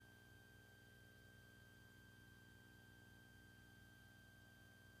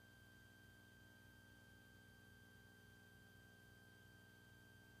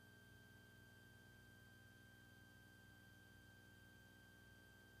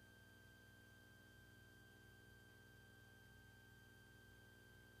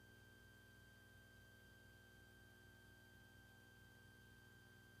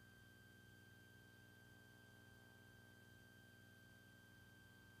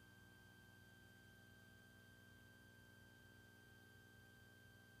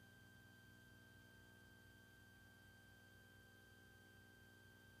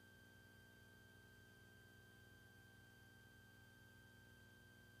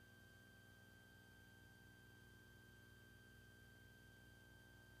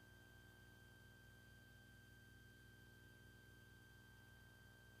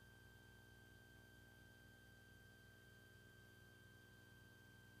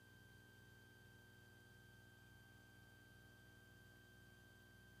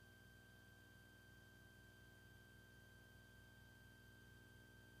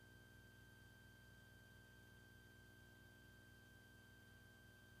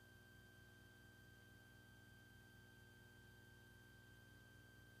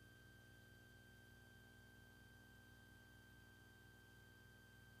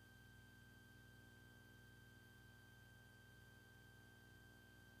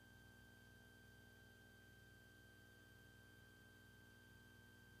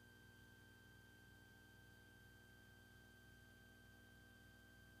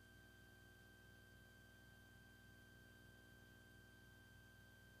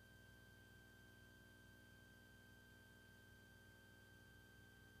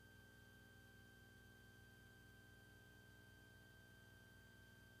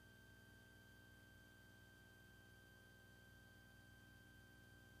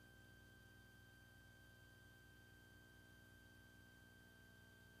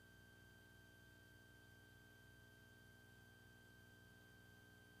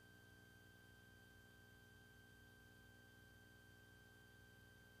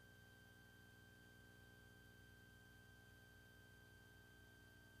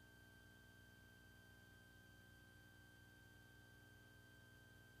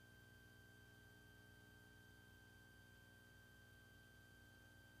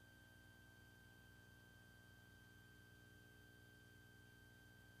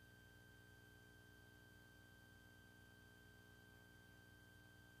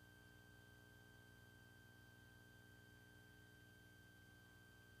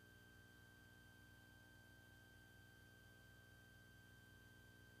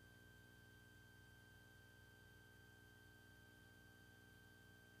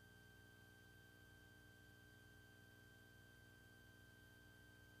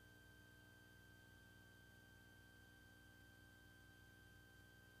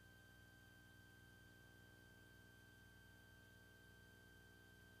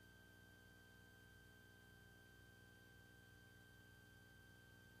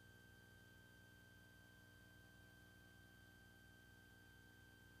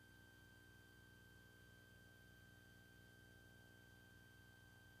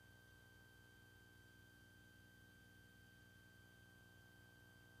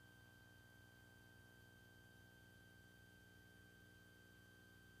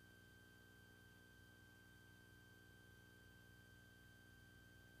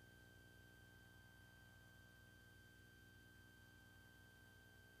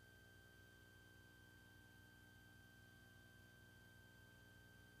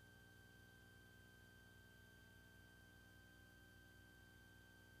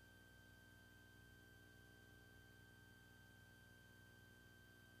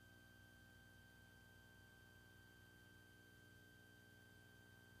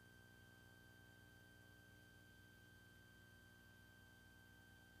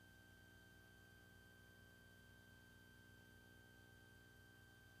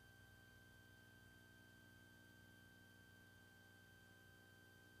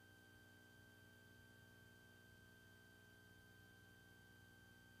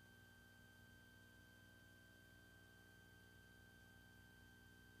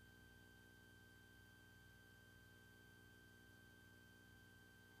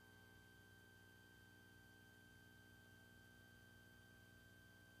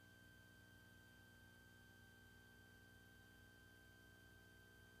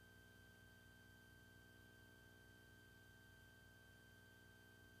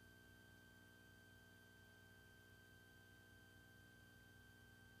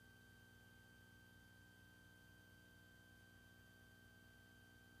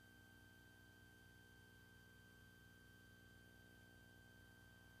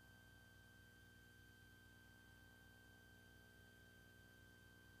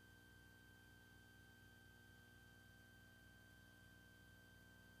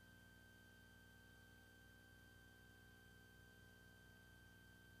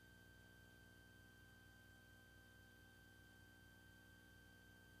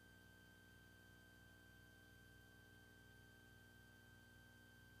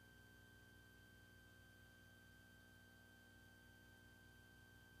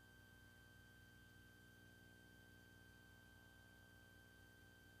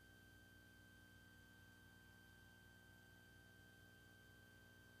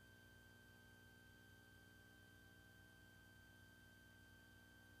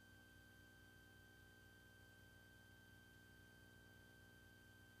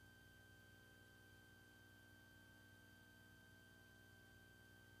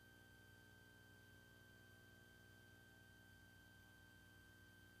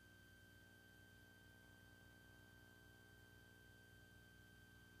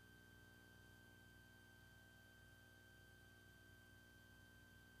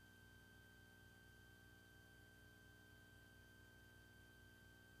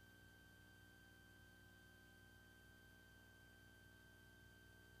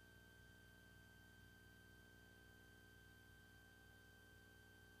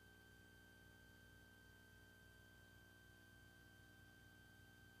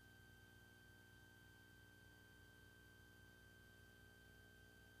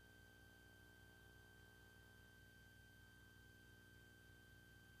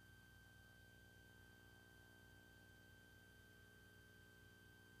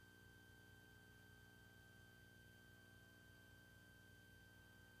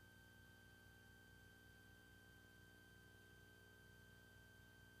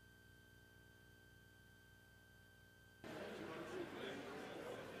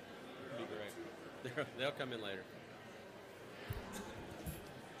They'll come in later.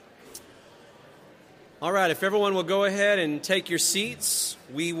 All right, if everyone will go ahead and take your seats,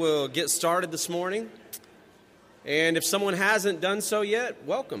 we will get started this morning. And if someone hasn't done so yet,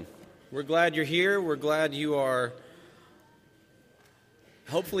 welcome. We're glad you're here. We're glad you are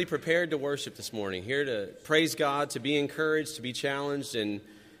hopefully prepared to worship this morning, here to praise God, to be encouraged, to be challenged, and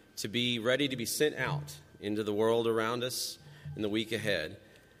to be ready to be sent out into the world around us in the week ahead.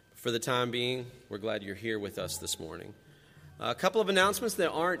 For the time being, we're glad you're here with us this morning. A couple of announcements that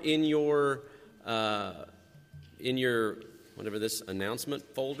aren't in your whatever this announcement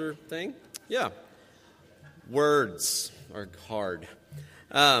folder thing. Yeah. Words are hard.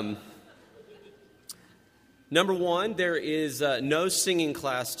 Number one, there is no singing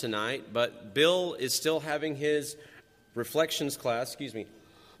class tonight, but Bill is still having his reflections class,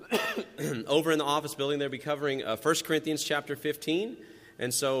 over in the office building. They'll be covering 1 Corinthians chapter 15.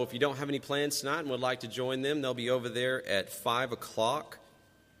 And so if you don't have any plans tonight and would like to join them, they'll be over there at 5 o'clock.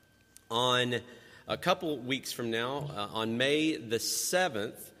 On a couple weeks from now, on May the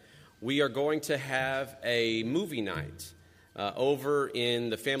 7th, we are going to have a movie night over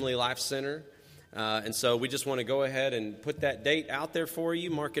in the Family Life Center. And so we just want to go ahead and put that date out there for you,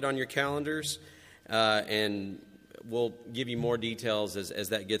 mark it on your calendars, and we'll give you more details as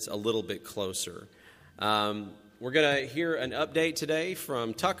that gets a little bit closer. We're going to hear an update today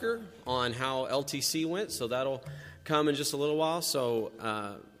from Tucker on how LTC went, so that'll come in just a little while. So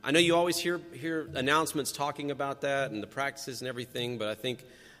I know you always hear announcements talking about that and the practices and everything, but I think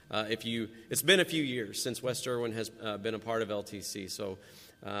it's been a few years since West Irwin has been a part of LTC, so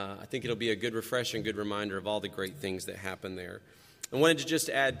I think it'll be a good refreshing, good reminder of all the great things that happen there. I wanted to just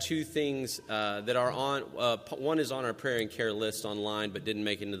add two things that are on. One is on our prayer and care list online, but didn't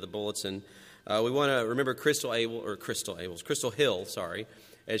make it into the bulletin. We want to remember Crystal Hill,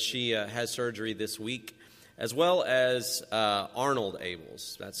 as she has surgery this week, as well as Arnold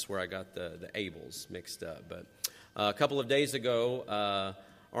Abels. That's where I got the Abels mixed up. But a couple of days ago,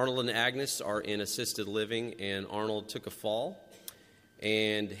 Arnold and Agnes are in assisted living, and Arnold took a fall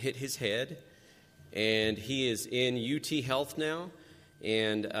and hit his head, and he is in UT Health now.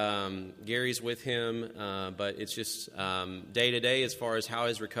 And Gary's with him, but it's just day to day as far as how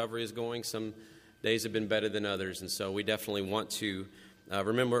his recovery is going. Some days have been better than others, and so we definitely want to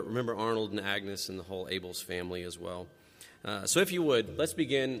remember Arnold and Agnes and the whole Abels family as well. So if you would, let's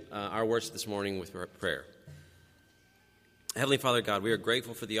begin our worship this morning with prayer. Heavenly Father God, we are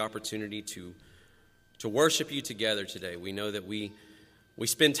grateful for the opportunity to worship you together today. We know that we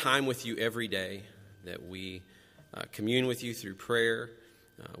spend time with you every day, that we commune with you through prayer.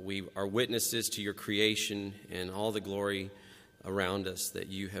 We are witnesses to your creation and all the glory around us that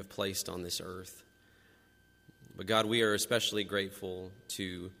you have placed on this earth. But God, we are especially grateful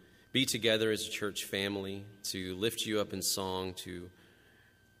to be together as a church family, to lift you up in song, to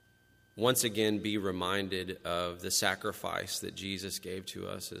once again be reminded of the sacrifice that Jesus gave to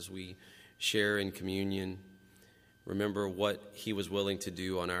us as we share in communion. Remember what he was willing to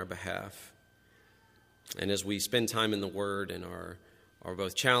do on our behalf. And as we spend time in the Word and are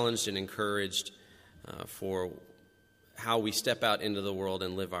both challenged and encouraged for how we step out into the world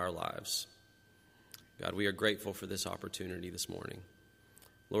and live our lives. God, we are grateful for this opportunity this morning.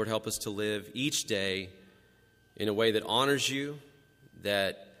 Lord, help us to live each day in a way that honors you,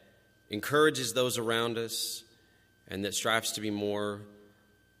 that encourages those around us, and that strives to be more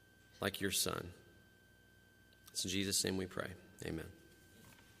like your Son. It's in Jesus' name we pray. Amen.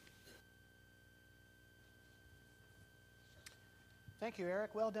 Thank you,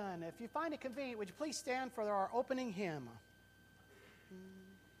 Eric. Well done. If you find it convenient, would you please stand for our opening hymn?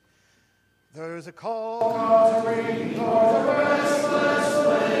 There's a call to ring for the restless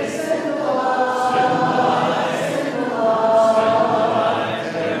place in the light. In the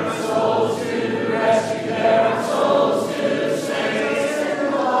light. There are souls to rescue. There are souls to save. In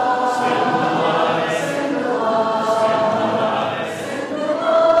the light. In the light. In the light. In the light. In the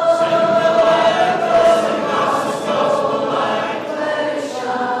light. Does the gospel light let it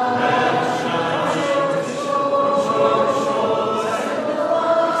shine? Let it shine. Shore to shore. Shore to shore. In the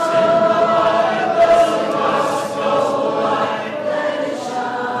light. In the light. Does the gospel light let it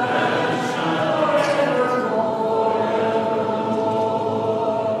shine? Let it shine.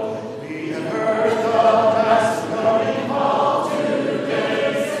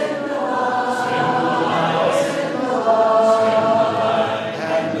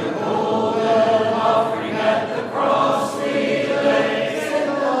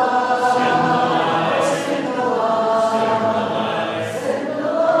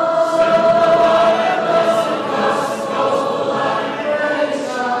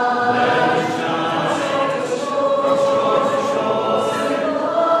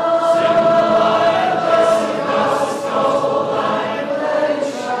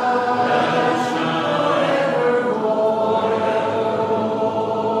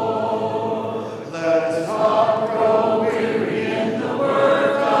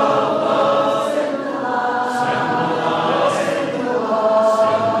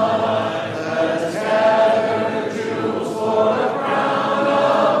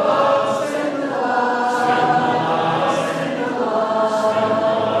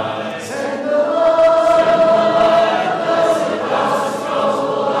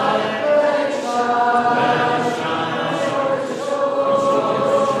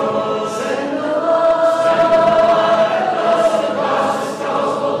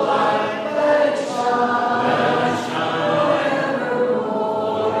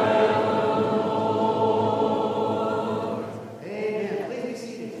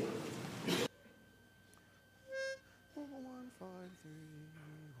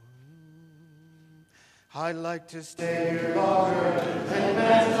 I'd like to stay here longer and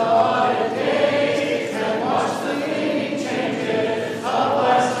man's thought and days and watch the fleeting changes of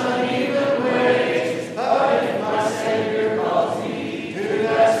life's uneven ways. But if my Savior calls me to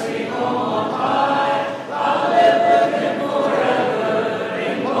that sweet home on high, I'll live with him forever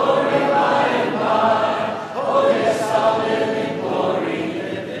in glory by and by. Oh yes, I'll live in glory,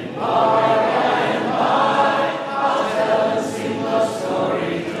 live in glory by and by. I'll tell and sing the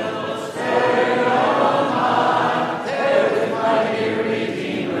story till the Spirit on high. There with my dear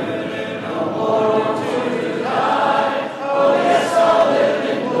Redeemer, no more to die. Oh yes, I'll live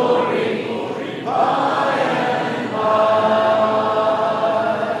in glory, glory by and by.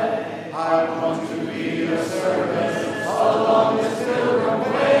 I want to be a servant along this pilgrim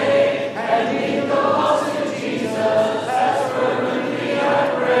way, and lead the lost to Jesus as fervently I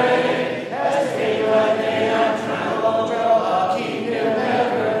pray. As day by day I travel, I'll keep him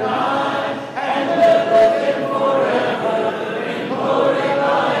ever nigh, and live with him forever in glory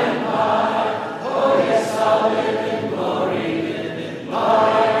by and by. Oh yes, I'll live in glory, live in glory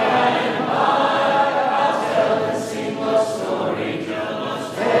by and by. I'll tell and sing the story till the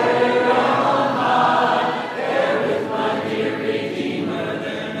Spirit on high. There with my dear Redeemer,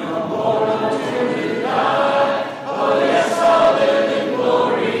 there no more to die. Oh yes, I'll live in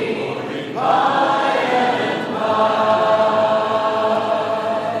glory, glory by and by.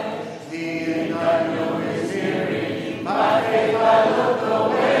 Seeing I know his hearing, by faith I look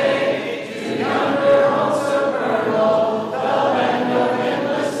away to yonder home supernal, the land of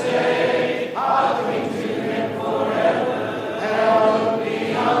endless day. I'll cling to him forever, and I'll look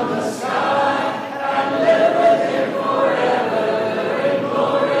beyond the sky, and live with him forever in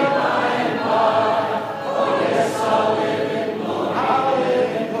glory by and by. Oh yes, I'll live in glory, I'll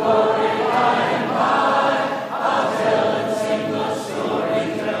live in glory by and by. I'll tell and sing the story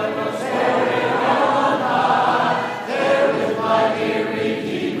till the Spirit on high. There with my dear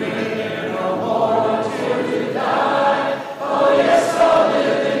Redeemer, there no more to die. Oh yes, I'll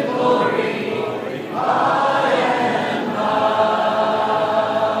live in glory, glory by and by.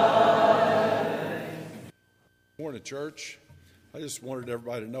 Morning, church. I just wanted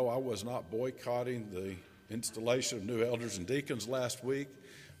everybody to know I was not boycotting the installation of new elders and deacons last week.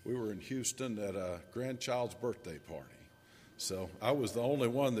 We were in Houston at a grandchild's birthday party. So I was the only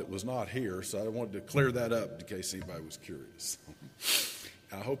one that was not here, so I wanted to clear that up in case anybody was curious.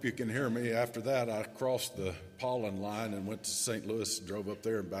 I hope you can hear me. After that, I crossed the pollen line and went to St. Louis, drove up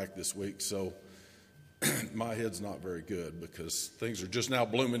there and back this week. So my head's not very good because things are just now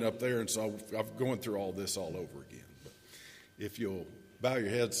blooming up there, and so I'm going through all this all over again. But if you'll bow your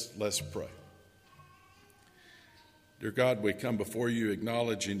heads, let's pray. Dear God, we come before you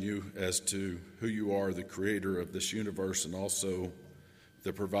acknowledging you as to who you are, the creator of this universe and also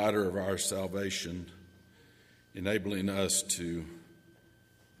the provider of our salvation, enabling us to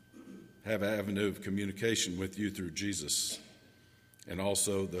have an avenue of communication with you through Jesus, and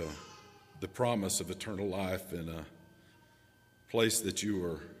also the promise of eternal life in a place that you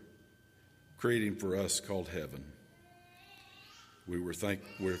are creating for us called heaven. We're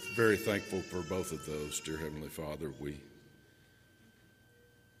very thankful for both of those, dear Heavenly Father.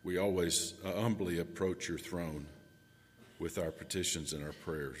 We always humbly approach your throne with our petitions and our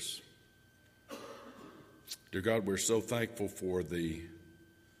prayers. Dear God, we're so thankful for the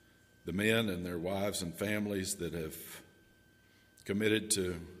men and their wives and families that have committed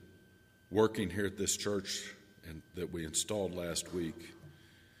to working here at this church and that we installed last week.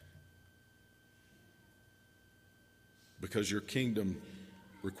 Because your kingdom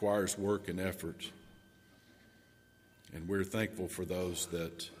requires work and effort. And we're thankful for those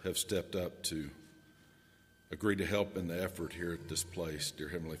that have stepped up to agree to help in the effort here at this place. Dear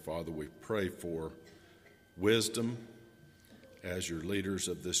Heavenly Father, we pray for wisdom as your leaders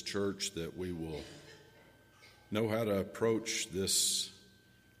of this church, that we will know how to approach this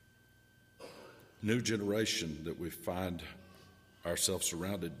new generation that we find ourselves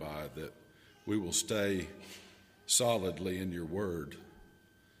surrounded by, that we will stay solidly in your word,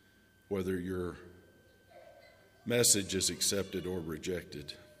 whether your message is accepted or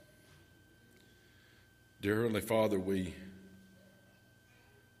rejected. Dear Heavenly Father, we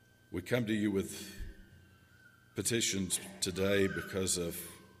come to you with petitions today because of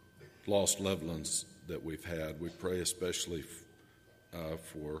lost loved ones that we've had. We pray especially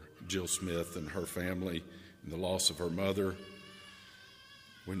for Jill Smith and her family and the loss of her mother.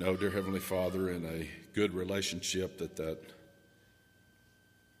 We know, dear Heavenly Father, in a good relationship that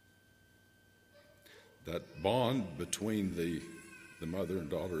bond between the mother and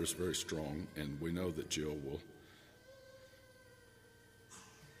daughter is very strong, and we know that Jill will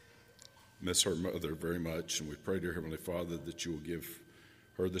miss her mother very much, and we pray, dear Heavenly Father, that you will give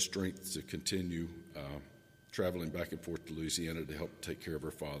her the strength to continue traveling back and forth to Louisiana to help take care of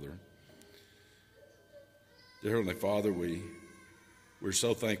her father. Dear Heavenly Father, we're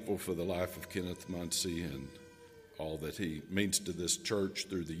so thankful for the life of Kenneth Muncie and all that he means to this church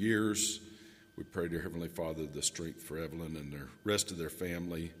through the years. We pray, dear Heavenly Father, the strength for Evelyn and the rest of their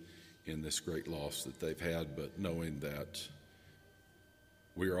family in this great loss that they've had, but knowing that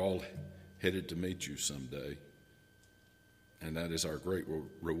we are all headed to meet you someday, and that is our great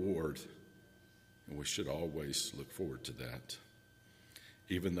reward, and we should always look forward to that.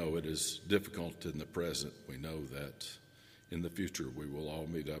 Even though it is difficult in the present, we know that in the future we will all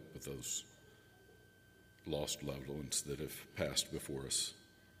meet up with those lost loved ones that have passed before us.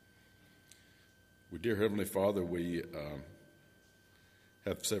 Dear Heavenly Father, we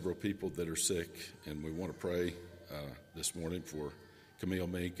have several people that are sick, and we want to pray this morning for Camille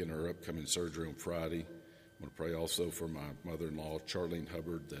Mink and her upcoming surgery on Friday. I want to pray also for my mother-in-law, Charlene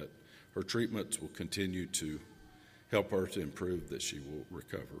Hubbard, that her treatments will continue to help her to improve, that she will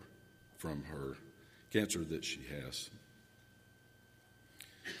recover from her cancer that she has.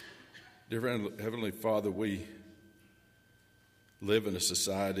 Dear Heavenly Father, we live in a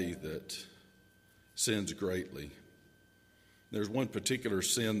society that sins greatly. There's one particular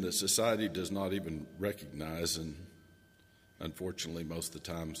sin that society does not even recognize, and unfortunately, most of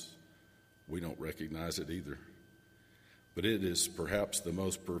the times, we don't recognize it either. But it is perhaps the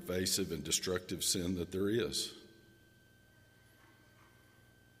most pervasive and destructive sin that there is.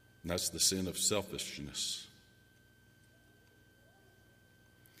 And that's the sin of selfishness.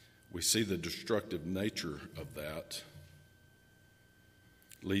 We see the destructive nature of that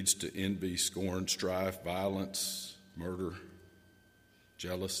leads to envy, scorn, strife, violence, murder,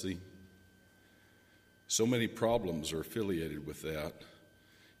 jealousy. So many problems are affiliated with that.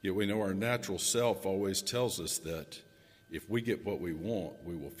 Yet we know our natural self always tells us that if we get what we want,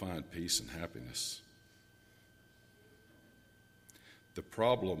 we will find peace and happiness. The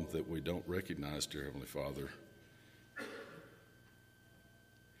problem that we don't recognize, dear Heavenly Father,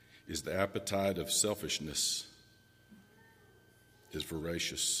 is the appetite of selfishness is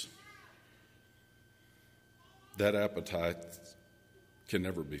voracious. That appetite can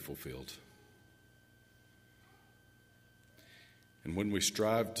never be fulfilled. And when we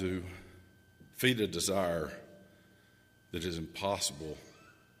strive to feed a desire that is impossible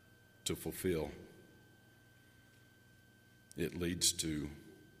to fulfill, it leads to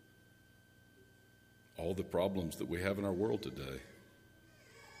all the problems that we have in our world today.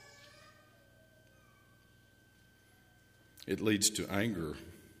 It leads to anger.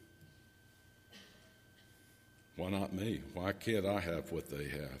 Why not me? Why can't I have what they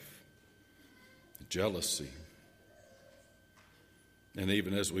have? Jealousy. And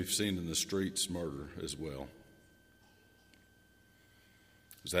even as we've seen in the streets, murder as well.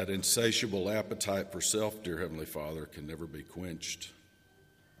 That insatiable appetite for self, dear Heavenly Father, can never be quenched.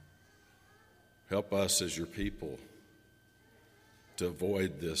 Help us as your people to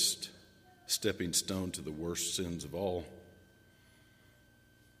avoid this stepping stone to the worst sins of all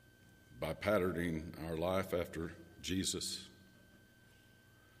by patterning our life after Jesus.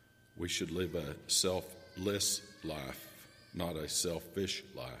 We should live a selfless life, not a selfish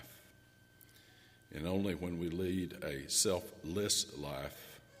life. And only when we lead a selfless life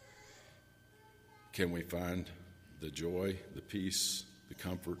can we find the joy, the peace, the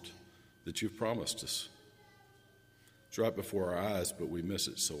comfort that you've promised us. It's right before our eyes, but we miss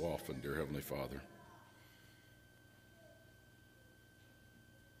it so often, dear Heavenly Father.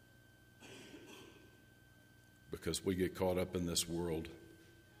 Because we get caught up in this world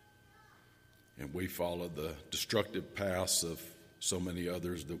and we follow the destructive paths of so many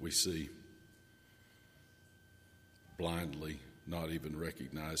others that we see, blindly, not even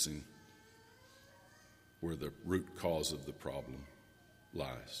recognizing where the root cause of the problem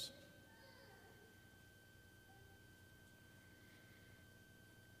lies.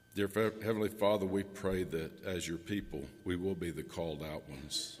 Dear Heavenly Father, we pray that as your people, we will be the called out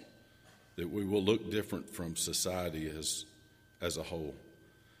ones, that we will look different from society as a whole,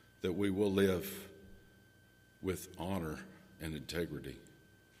 that we will live with honor and integrity,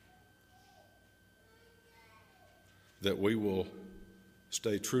 that we will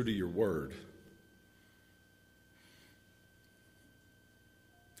stay true to your word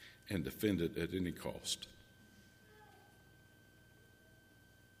and defend it at any cost.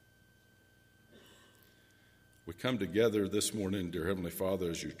 We come together this morning, dear Heavenly Father,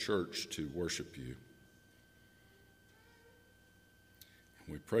 as your church to worship you. And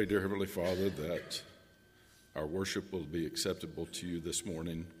we pray, dear Heavenly Father, that our worship will be acceptable to you this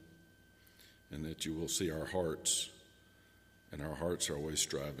morning, and that you will see our hearts, and our hearts are always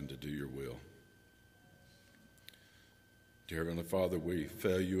striving to do your will. Dear Heavenly Father, we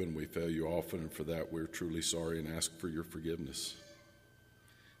fail you, and we fail you often, and for that we're truly sorry and ask for your forgiveness.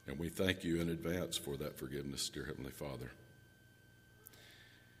 And we thank you in advance for that forgiveness, dear Heavenly Father.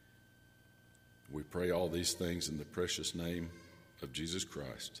 We pray all these things in the precious name of Jesus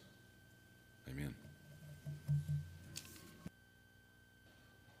Christ. Amen.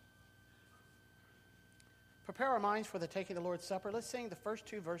 Prepare our minds for the taking of the Lord's Supper. Let's sing the first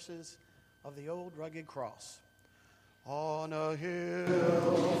two verses of the old rugged cross. On a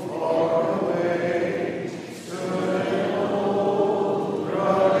hill far away stood an old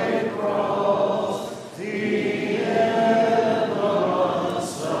rugged cross, the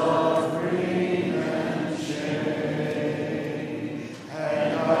emblems of green and shade.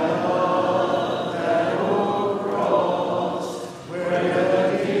 And I love that old cross where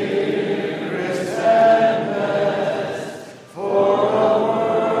the dearest and best for a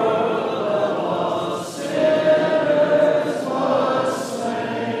world of lost sinners was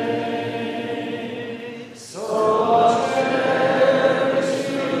slain. So cherish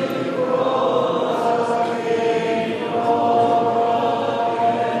the rugged cross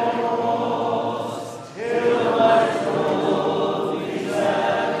till my trophies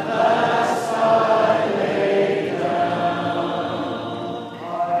at last I lay down. I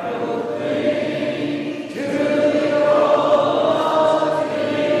will cling to the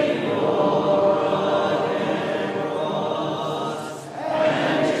rugged cross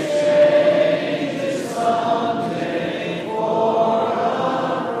and exchange it someday for a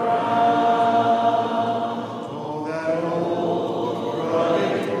crown. Oh, that old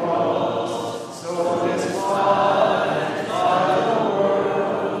rugged cross, so despised by the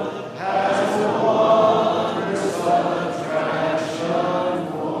world, has a wondrous attraction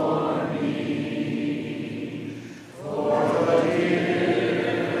for me. For the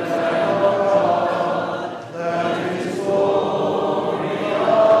dear Lamb of God, let His glory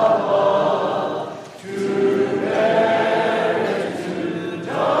above to bear into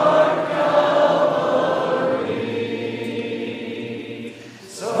dark Calvary.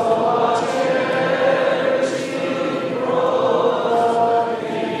 So I cherish the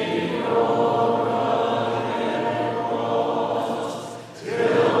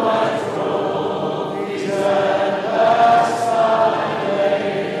rugged cross till my trophies at last I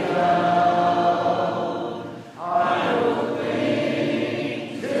lay down. I will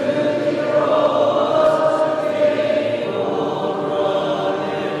cling to the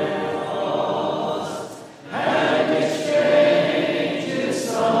rugged cross and exchange it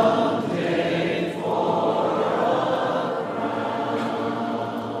someday for a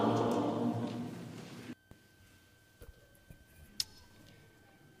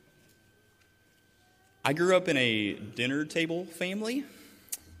I grew up in a dinner table family.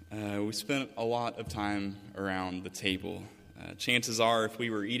 We spent a lot of time around the table. Chances are, if we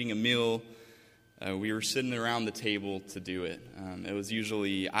were eating a meal, we were sitting around the table to do it. It was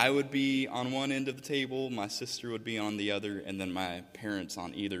usually I would be on one end of the table, my sister would be on the other, and then my parents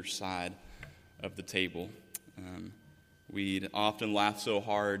on either side of the table. We'd often laugh so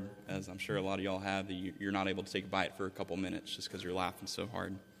hard, as I'm sure a lot of y'all have, that you're not able to take a bite for a couple minutes just because you're laughing so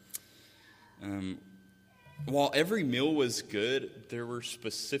hard. While every meal was good, there were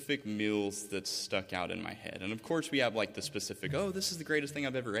specific meals that stuck out in my head. And of course, we have like the specific, oh, this is the greatest thing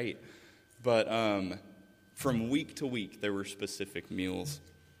I've ever ate. But from week to week, there were specific meals.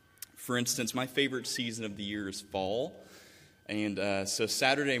 For instance, my favorite season of the year is fall. And so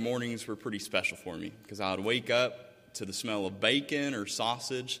Saturday mornings were pretty special for me because I would wake up to the smell of bacon or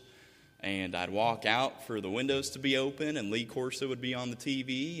sausage, and I'd walk out for the windows to be open, and Lee Corso would be on the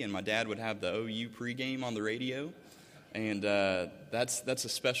TV, and my dad would have the OU pregame on the radio. And that's a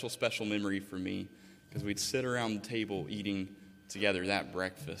special, special memory for me because we'd sit around the table eating together that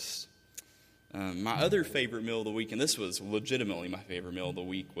breakfast. My other favorite meal of the week, and this was legitimately my favorite meal of the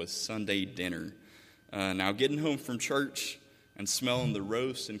week, was Sunday dinner. Now, getting home from church and smelling the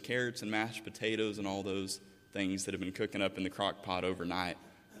roast and carrots and mashed potatoes and all those things that have been cooking up in the crock pot overnight,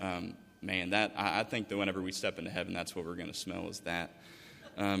 man, I think that whenever we step into heaven, that's what we're going to smell is that.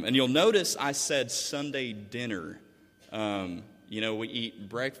 And you'll notice I said Sunday dinner. We eat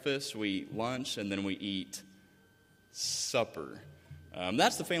breakfast, we eat lunch, and then we eat supper.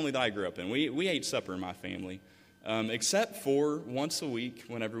 That's the family that I grew up in. We ate supper in my family. Except for once a week,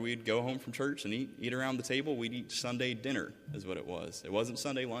 whenever we'd go home from church and eat around the table, we'd eat Sunday dinner is what it was. It wasn't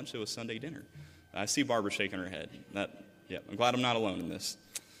Sunday lunch, it was Sunday dinner. I see Barbara shaking her head. I'm glad I'm not alone in this.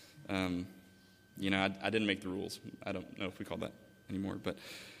 I didn't make the rules. I don't know if we call that anymore. But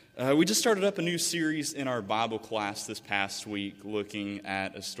We just started up a new series in our Bible class this past week looking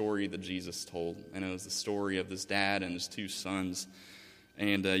at a story that Jesus told. And it was the story of this dad and his two sons.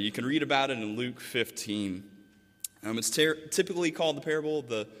 And you can read about it in Luke 15. It's typically called the parable of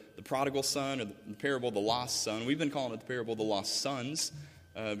the prodigal son, or the parable of the lost son. We've been calling it the parable of the lost sons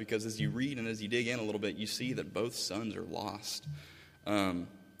because as you read and as you dig in a little bit, you see that both sons are lost.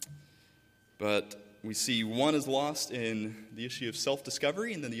 But we see one is lost in the issue of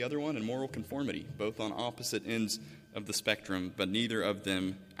self-discovery, and then the other one in moral conformity, both on opposite ends of the spectrum, but neither of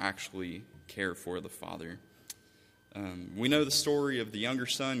them actually care for the father. We know the story of the younger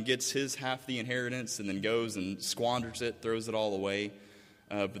son gets his half the inheritance and then goes and squanders it, throws it all away.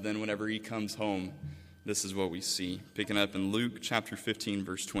 But then whenever he comes home, this is what we see. Picking up in Luke chapter 15,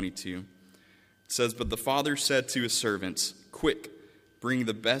 verse 22. It says, "But the father said to his servants, 'Quick, bring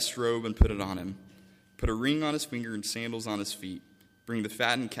the best robe and put it on him. Put a ring on his finger and sandals on his feet. Bring the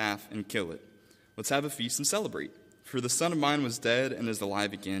fattened calf and kill it. Let's have a feast and celebrate. For the son of mine was dead and is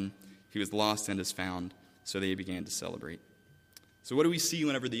alive again. He was lost and is found.' So they began to celebrate." So what do we see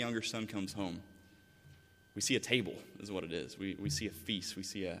whenever the younger son comes home? We see a table, is what it is. We see a feast. We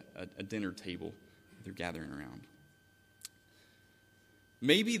see a dinner table they're gathering around.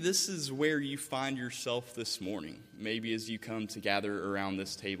 Maybe this is where you find yourself this morning. Maybe as you come to gather around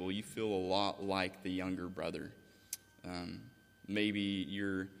this table, you feel a lot like the younger brother. Maybe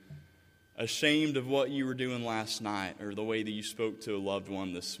you're ashamed of what you were doing last night or the way that you spoke to a loved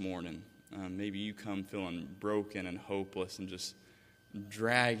one this morning. Maybe you come feeling broken and hopeless and just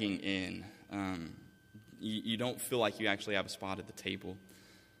dragging in. You don't feel like you actually have a spot at the table,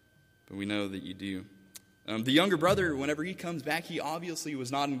 but we know that you do. The younger brother, whenever he comes back, he obviously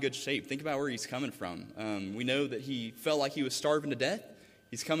was not in good shape. Think about where he's coming from. We know that he felt like he was starving to death.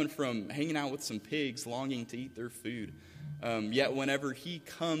 He's coming from hanging out with some pigs, longing to eat their food. Yet whenever he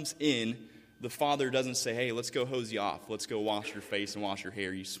comes in, the father doesn't say, "Hey, let's go hose you off. Let's go wash your face and wash your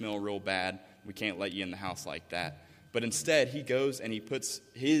hair. You smell real bad. We can't let you in the house like that." But instead, he goes and he puts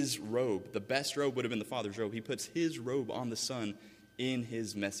his robe. The best robe would have been the father's robe. He puts his robe on the son in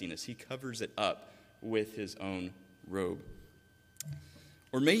his messiness. He covers it up with his own robe.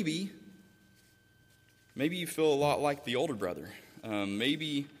 Or maybe you feel a lot like the older brother.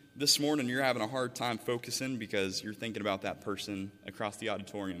 Maybe this morning you're having a hard time focusing because you're thinking about that person across the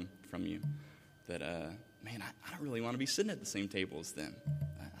auditorium from you. That, man, I don't really want to be sitting at the same table as them.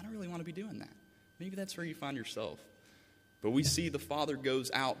 I don't really want to be doing that. Maybe that's where you find yourself. But we see the father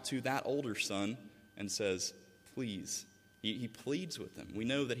goes out to that older son and says, please. He pleads with him. We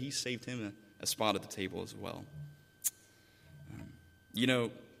know that he saved him a spot at the table as well.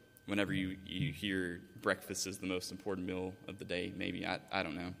 Whenever you hear breakfast is the most important meal of the day, maybe, I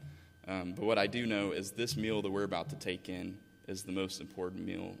don't know. But what I do know is this meal that we're about to take in is the most important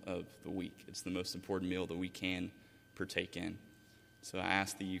meal of the week. It's the most important meal that we can partake in. So I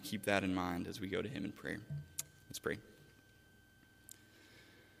ask that you keep that in mind as we go to him in prayer. Let's pray.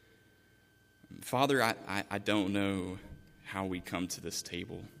 Father, I don't know how we come to this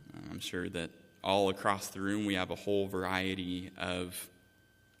table. I'm sure that all across the room we have a whole variety of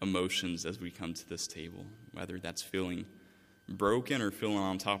emotions as we come to this table, whether that's feeling broken or feeling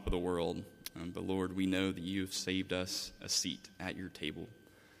on top of the world. But Lord, we know that you have saved us a seat at your table.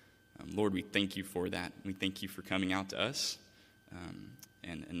 Lord, we thank you for that. We thank you for coming out to us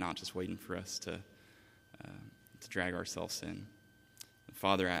and not just waiting for us to drag ourselves in.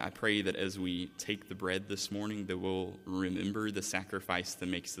 Father, I pray that as we take the bread this morning, that we'll remember the sacrifice that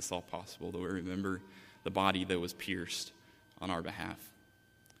makes this all possible, that we'll remember the body that was pierced on our behalf.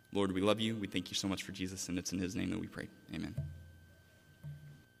 Lord, we love you. We thank you so much for Jesus, and it's in his name that we pray. Amen.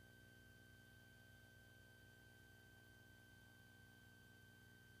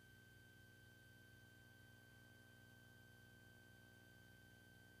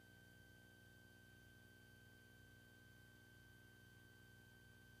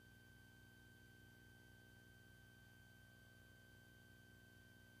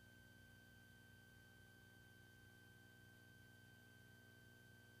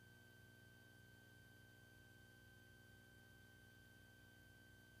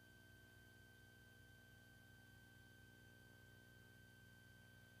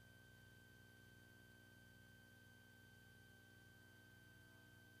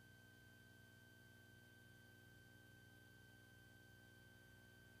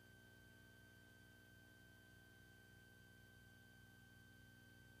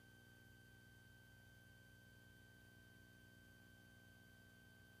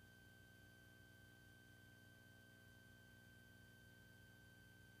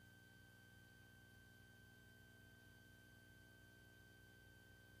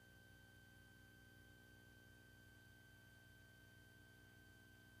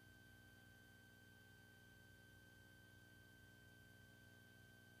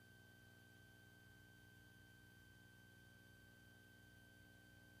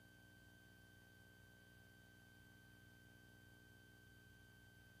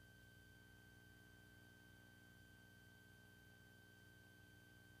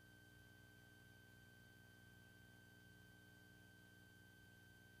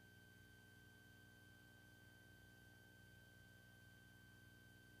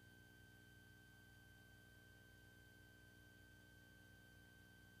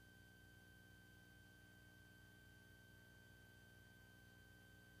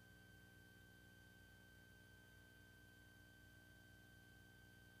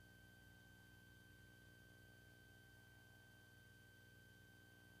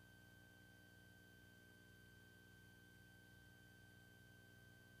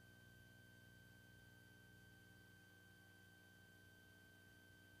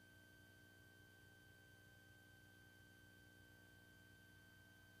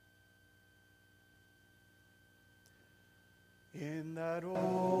 In that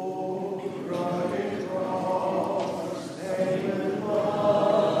old rugged cross, David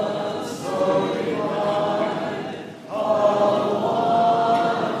was so divine, how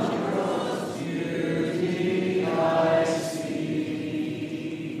wondrous beauty I see.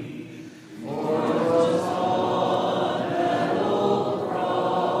 For 'twas on that old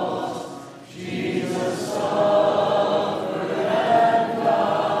cross, Jesus suffered and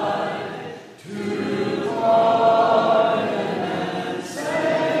died to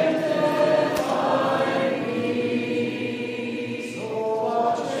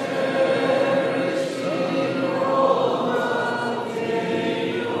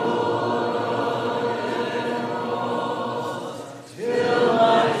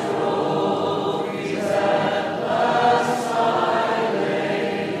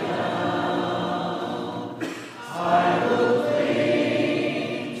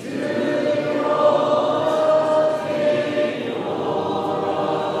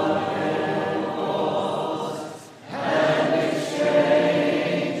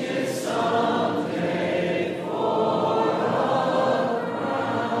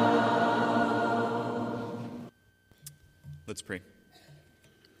Let's pray.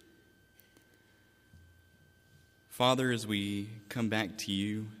 Father, as we come back to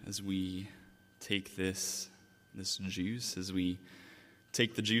you, as we take this juice, as we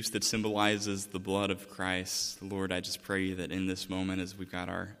take the juice that symbolizes the blood of Christ, Lord, I just pray that in this moment, as we've got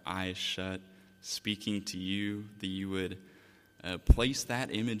our eyes shut, speaking to you, that you would place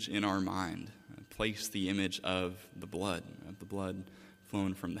that image in our mind, place the image of the blood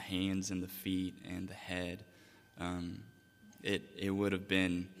flowing from the hands and the feet and the head. It would have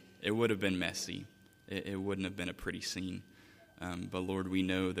been messy. It wouldn't have been a pretty scene. But Lord, we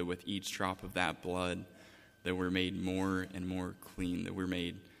know that with each drop of that blood, that we're made more and more clean, that we're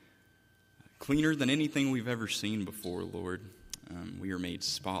made cleaner than anything we've ever seen before, Lord. We are made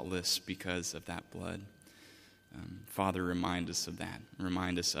spotless because of that blood. Father, remind us of that.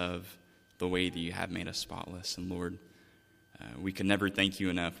 Remind us of the way that you have made us spotless. And Lord, we can never thank you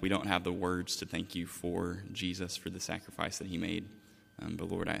enough. We don't have the words to thank you for Jesus, for the sacrifice that he made. But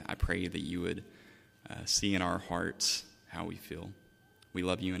Lord, I pray that you would see in our hearts how we feel. We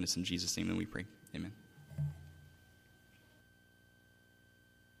love you, and it's in Jesus' name that we pray. Amen.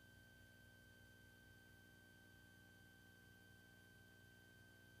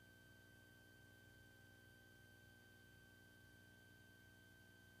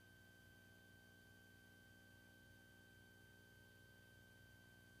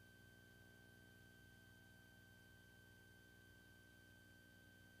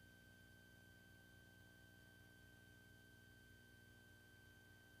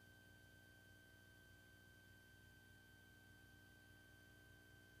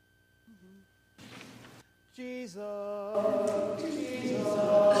 Jesus,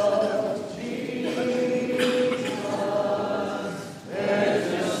 there's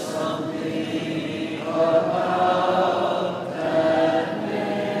just something about that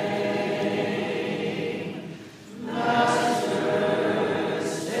name. Master,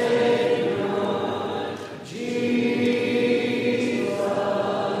 Savior, Jesus,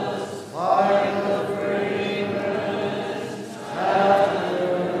 like the fragrance after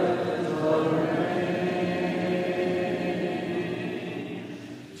the rain.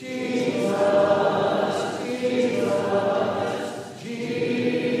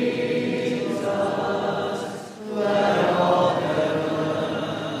 Jesus, let all heaven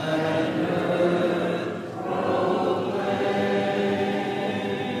and earth proclaim.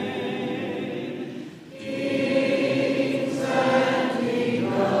 Kings and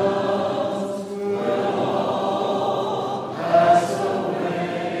kingdoms will all pass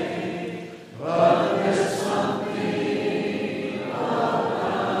away, but there's something about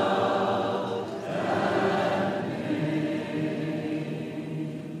that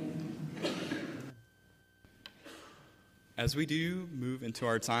As we do move into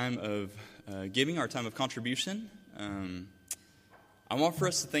our time of giving, our time of contribution, I want for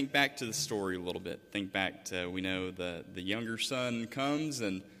us to think back to the story a little bit. Think back to, we know the younger son comes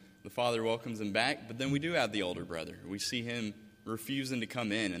and the father welcomes him back, but then we do have the older brother. We see him refusing to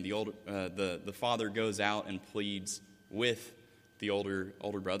come in, and the father goes out and pleads with the older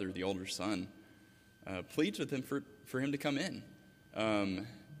brother, the older son, pleads with him for him to come in.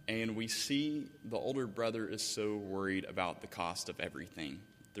 And we see the older brother is so worried about the cost of everything.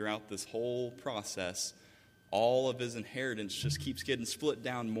 Throughout this whole process, all of his inheritance just keeps getting split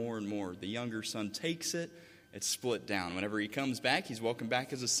down more and more. The younger son takes it, it's split down. Whenever he comes back, he's welcomed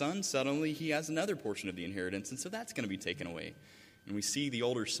back as a son. Suddenly, he has another portion of the inheritance, and so that's going to be taken away. And we see the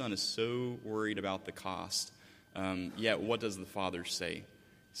older son is so worried about the cost Yet what does the Father say? He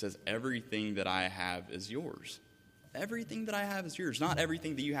says, everything that I have is yours. Everything that I have is yours. Not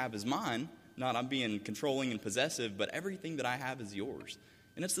everything that you have is mine. Not I'm being controlling and possessive, but everything that I have is yours.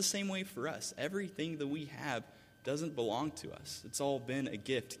 And it's the same way for us. Everything that we have doesn't belong to us. It's all been a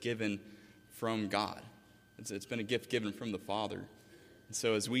gift given from God. It's been a gift given from the Father. And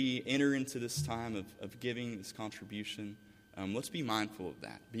so as we enter into this time of giving this contribution, let's be mindful of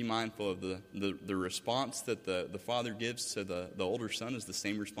that. Be mindful of the response that the Father gives to the older son is the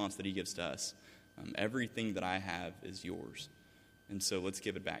same response that he gives to us. Everything that I have is yours. And so let's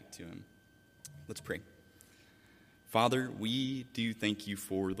give it back to him. Let's pray. Father, we do thank you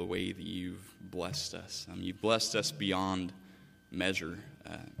for the way that you've blessed us. You've blessed us beyond measure.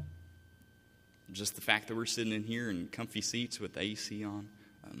 Just the fact that we're sitting in here in comfy seats with the AC on.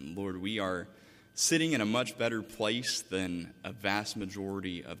 Lord, we are sitting in a much better place than a vast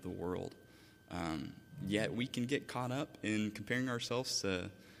majority of the world. Yet we can get caught up in comparing ourselves to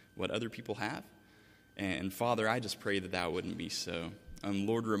what other people have. And Father, I just pray that that wouldn't be so.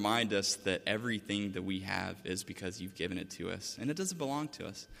 Lord, remind us that everything that we have is because you've given it to us, and it doesn't belong to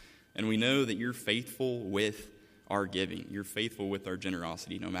us. And we know that you're faithful with our giving. You're faithful with our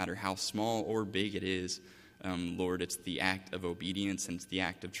generosity, no matter how small or big it is. Lord, it's the act of obedience, and it's the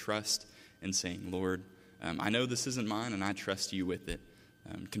act of trust and saying, Lord, I know this isn't mine, and I trust you with it.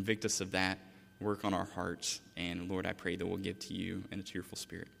 Convict us of that. Work on our hearts. And Lord, I pray that we'll give to you in a cheerful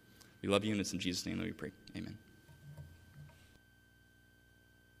spirit. We love you, and it's in Jesus' name that we pray. Amen.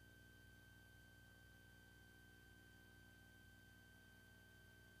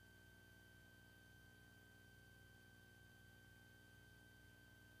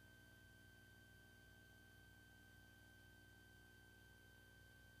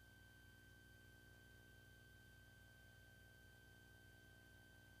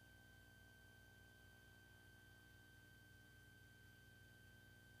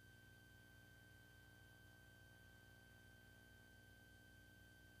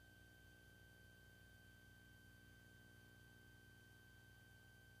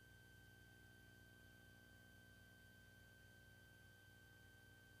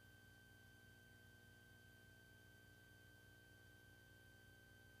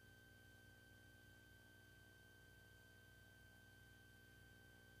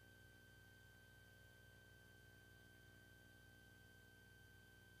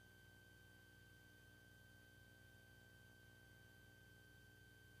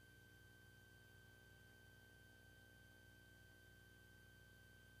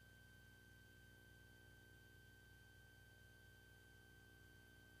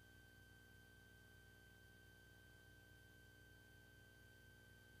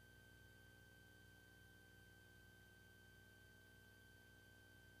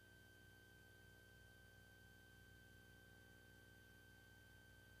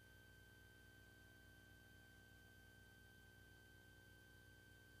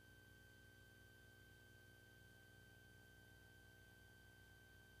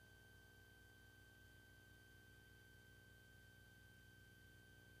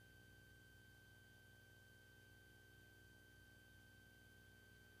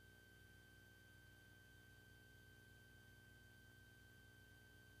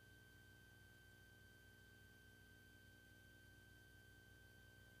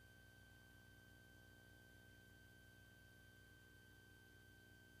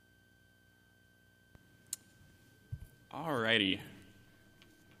 Alrighty.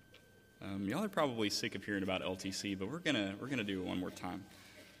 Y'all are probably sick of hearing about LTC, but we're gonna do it one more time.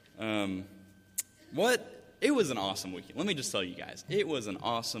 It was an awesome weekend. Let me just tell you guys, it was an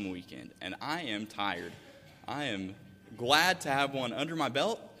awesome weekend, and I am tired. I am glad to have one under my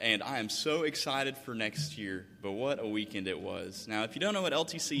belt, and I am so excited for next year. But what a weekend it was! Now, if you don't know what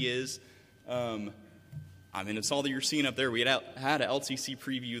LTC is, it's all that you're seeing up there. We had an LTC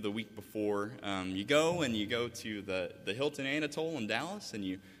preview the week before. You go to the Hilton Anatole in Dallas, and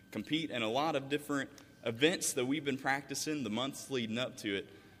you compete in a lot of different events that we've been practicing the months leading up to it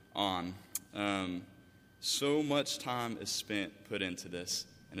on. So much time is put into this,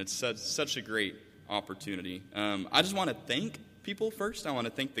 and it's such a great opportunity. I just want to thank people first. I want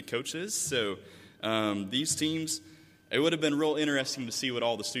to thank the coaches. So these teams, it would have been real interesting to see what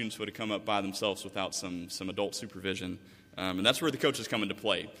all the students would have come up by themselves without some adult supervision. And that's where the coaches come into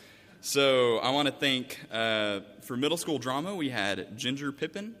play. So I want to thank, for middle school drama, we had Ginger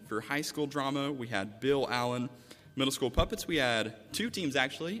Pippin. For high school drama, we had Bill Allen. Middle school puppets, we had two teams,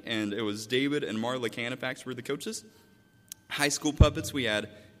 actually, and it was David and Marla Canifax were the coaches. High school puppets, we had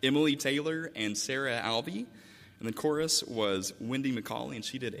Emily Taylor and Sarah Alvey. And then chorus was Wendy McCauley, and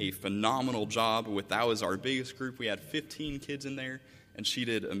she did a phenomenal job that was our biggest group. We had 15 kids in there, and she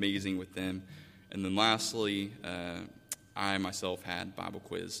did amazing with them. And then lastly, I myself had Bible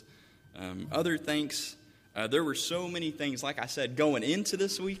quiz. Other thanks, there were so many things, like I said, going into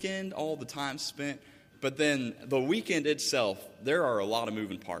this weekend, all the time spent. But then the weekend itself, there are a lot of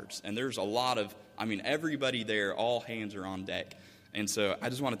moving parts. And there's a lot of, everybody there, all hands are on deck. And so I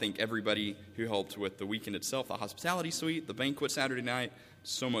just want to thank everybody who helped with the weekend itself, the hospitality suite, the banquet Saturday night,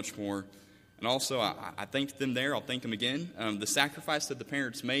 so much more. And also, I thanked them there. I'll thank them again. The sacrifice that the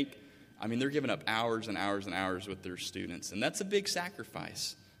parents make, they're giving up hours and hours and hours with their students. And that's a big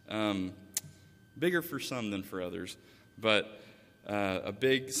sacrifice. Bigger for some than for others. But a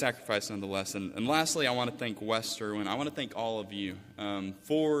big sacrifice nonetheless. And lastly, I want to thank West Irwin. I want to thank all of you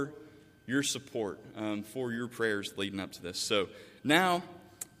for your support, for your prayers leading up to this. So now,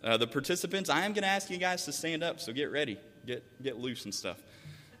 the participants, I am going to ask you guys to stand up, so get ready. Get loose and stuff.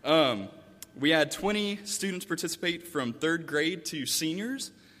 We had 20 students participate from 3rd grade to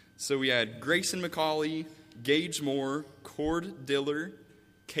seniors. So we had Grayson McCauley, Gage Moore, Cord Diller,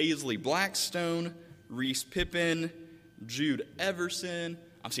 Kaisley Blackstone, Reese Pippin, Jude Everson.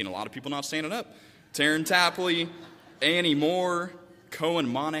 I'm seeing a lot of people not standing up. Taryn Tapley, Annie Moore, Cohen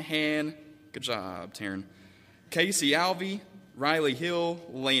Monahan. Good job, Taryn. Casey Alvey, Riley Hill,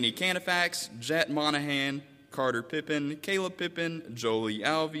 Laney Canifax, Jet Monahan, Carter Pippin, Caleb Pippin, Jolie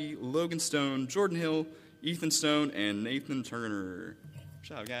Alvey, Logan Stone, Jordan Hill, Ethan Stone, and Nathan Turner. Good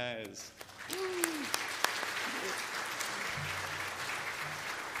job, guys.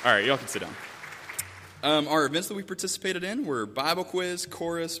 All right, y'all can sit down. Our events that we participated in were Bible quiz,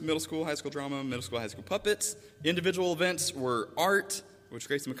 chorus, middle school, high school drama, middle school, high school puppets. Individual events were art, which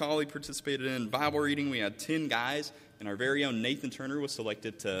Grace McCauley participated in, Bible reading. We had 10 guys, and our very own Nathan Turner was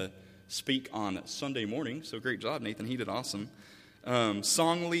selected to speak on Sunday morning. So great job, Nathan. He did awesome.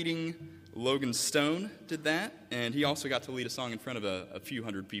 Song leading, Logan Stone did that, and he also got to lead a song in front of a few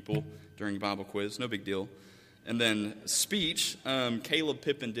hundred people during Bible quiz. No big deal. And then speech, Caleb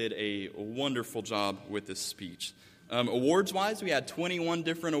Pippin did a wonderful job with this speech. Awards-wise, we had 21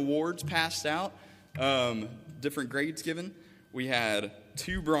 different awards passed out, different grades given. We had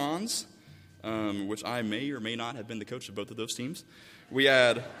 2 bronze, which I may or may not have been the coach of both of those teams. We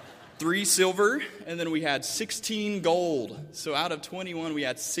had 3 silver, and then we had 16 gold. So out of 21, we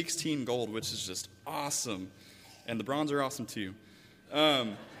had 16 gold, which is just awesome. And the bronze are awesome too.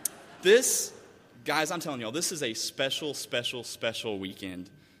 Guys, I'm telling y'all, this is a special, special, special weekend.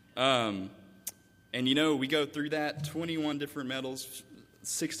 And we go through that, 21 different medals,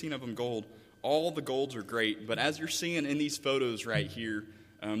 16 of them gold. All the golds are great, but as you're seeing in these photos right here,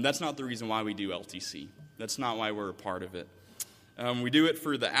 that's not the reason why we do LTC. That's not why we're a part of it. We do it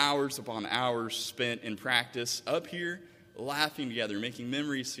for the hours upon hours spent in practice up here, laughing together, making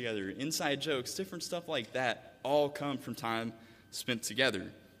memories together, inside jokes, different stuff like that, all come from time spent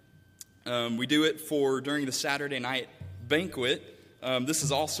together. We do it during the Saturday night banquet. This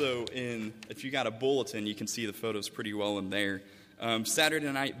is also if you got a bulletin, you can see the photos pretty well in there.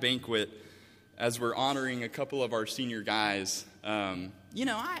 Saturday night banquet, as we're honoring a couple of our senior guys.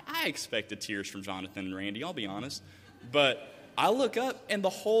 I expected tears from Jonathan and Randy, I'll be honest. But I look up, and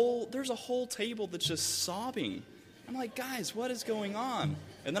there's a whole table that's just sobbing. I'm like, guys, what is going on?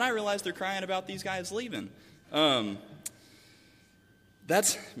 And then I realize they're crying about these guys leaving.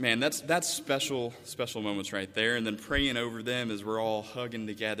 That's special moments right there. And then praying over them as we're all hugging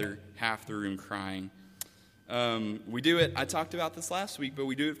together, half the room crying. We do it, I talked about this last week, but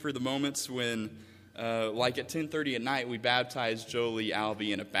we do it for the moments when, like at 10:30 at night, we baptized Jolie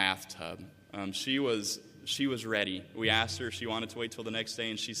Alvey in a bathtub. She was ready. We asked her if she wanted to wait till the next day,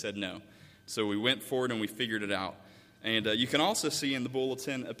 and she said no. So we went forward and we figured it out. And you can also see in the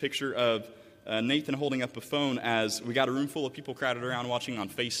bulletin a picture of Nathan holding up a phone as we got a room full of people crowded around watching on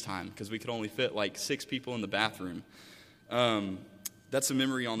FaceTime because we could only fit like 6 people in the bathroom. That's a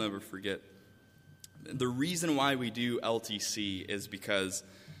memory I'll never forget. The reason why we do LTC is because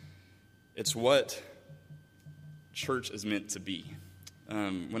it's what church is meant to be.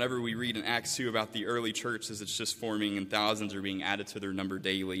 Whenever we read in Acts 2 about the early churches, it's just forming and thousands are being added to their number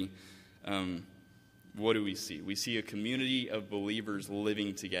daily. What do we see? We see a community of believers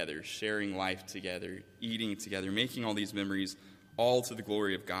living together, sharing life together, eating together, making all these memories, all to the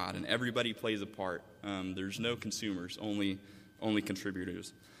glory of God. And everybody plays a part. There's no consumers, only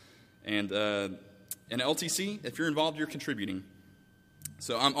contributors. And in LTC, if you're involved, you're contributing.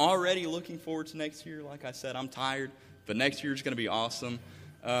 So I'm already looking forward to next year. Like I said, I'm tired, but next year is going to be awesome.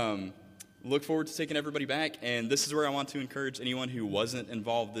 Look forward to taking everybody back. And this is where I want to encourage anyone who wasn't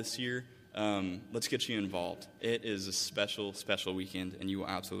involved this year. let's get you involved. It is a special, special weekend, and you will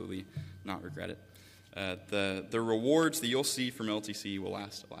absolutely not regret it. The rewards that you'll see from LTC will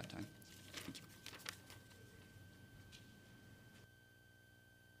last a lifetime. Thank you.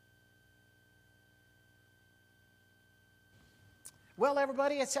 Well,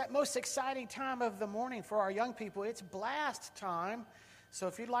 everybody, it's that most exciting time of the morning for our young people. It's blast time. So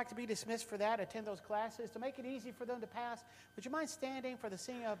if you'd like to be dismissed for that, attend those classes. To make it easy for them to pass, would you mind standing for the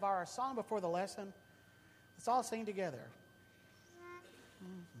singing of our song before the lesson? Let's all sing together.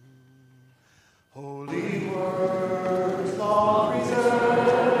 Holy words, long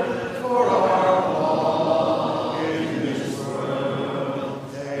reserved for our walk in this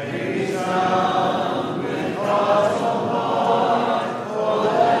world. Every sound with hearts of heart, oh,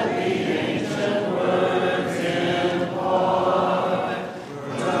 let the ancient words impart.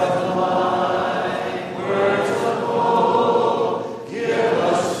 Words of life, words of hope, give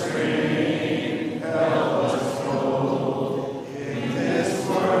us strength, help us hope in this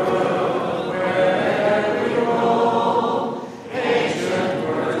world where we roam. Ancient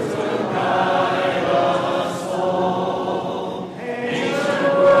words will guide us home.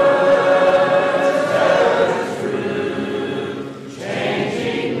 Ancient words ever true,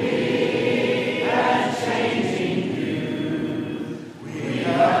 changing me and changing you. We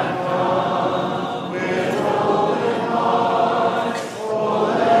have come with open hearts, oh,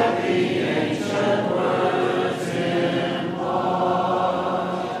 let the ancient words impart.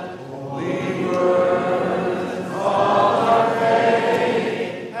 Holy words of our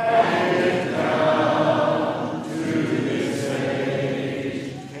faith, handed down to this age,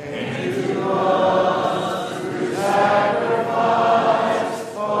 came to us through sacrifice,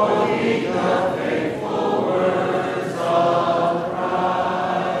 oh, we the faithful words of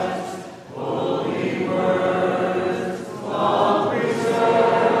Christ. Holy words, long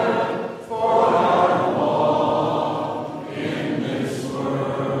preserved for our walk in this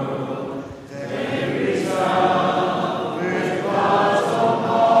world. They resound with cries of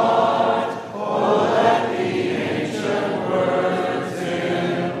heart, oh, let the ancient words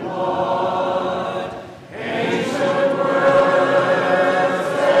impart. Ancient words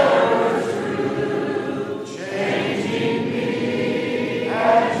ever true, changing me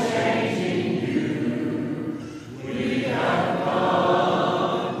and changing you. We have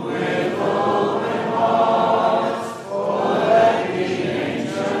come with open hearts, oh, let the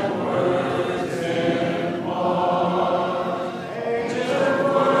ancient words impart. Ancient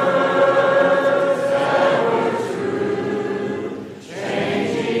words ever true,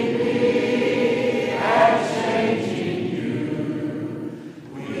 changing me and changing you.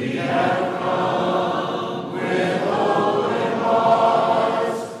 We have come with open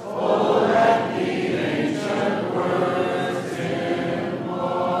hearts, oh, let the ancient words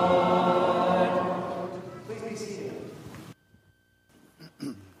impart. Please be seated.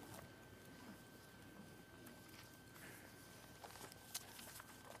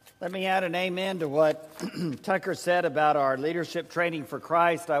 Let me add an amen to what Tucker said about our leadership training for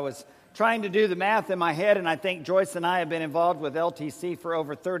Christ. I was trying to do the math in my head, and I think Joyce and I have been involved with LTC for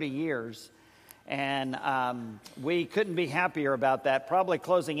over 30 years. And we couldn't be happier about that, probably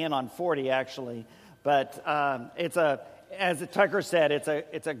closing in on 40, actually. But as Tucker said,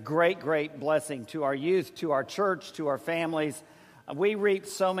 it's a great, great blessing to our youth, to our church, to our families. We reap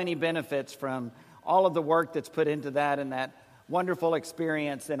so many benefits from all of the work that's put into that and that wonderful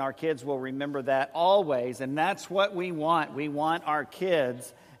experience, and our kids will remember that always. And that's what we want. We want our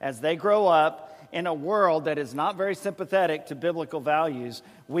kids, as they grow up in a world that is not very sympathetic to biblical values,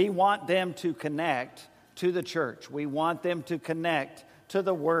 we want them to connect to the church. We want them to connect to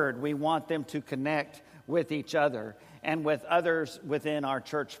the Word. We want them to connect with each other and with others within our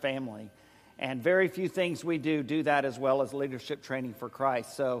church family. And very few things we do that as well as leadership training for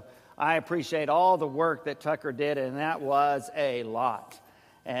Christ. So I appreciate all the work that Tucker did, and that was a lot.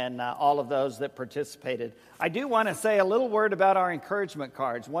 And all of those that participated. I do want to say a little word about our encouragement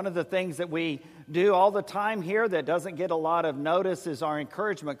cards. One of the things that we do all the time here that doesn't get a lot of notice is our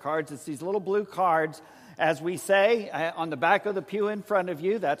encouragement cards. It's these little blue cards, as we say, on the back of the pew in front of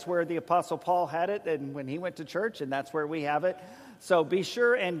you. That's where the Apostle Paul had it and when he went to church, and that's where we have it. So be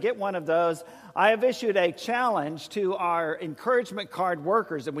sure and get one of those. I have issued a challenge to our encouragement card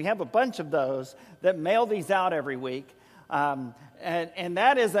workers, and we have a bunch of those that mail these out every week. And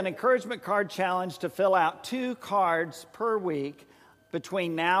that is an encouragement card challenge to fill out 2 cards per week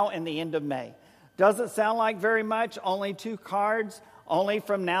between now and the end of May. Doesn't sound like very much, only 2 cards, only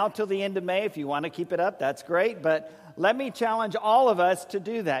from now till the end of May. If you want to keep it up, that's great. But let me challenge all of us to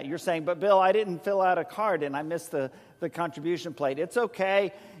do that. You're saying, but Bill, I didn't fill out a card and I missed the the contribution plate. It's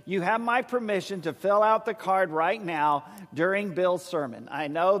okay. You have my permission to fill out the card right now during Bill's sermon. I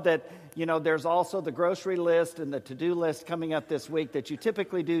know that, there's also the grocery list and the to-do list coming up this week that you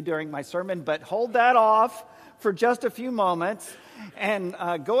typically do during my sermon, but hold that off for just a few moments and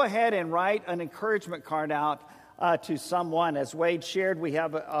go ahead and write an encouragement card out to someone. As Wade shared, we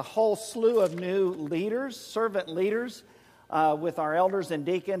have a whole slew of new leaders, servant leaders, with our elders and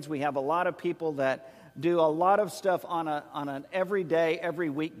deacons. We have a lot of people that do a lot of stuff on an everyday, every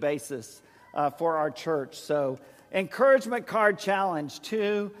week basis for our church. So, encouragement card challenge,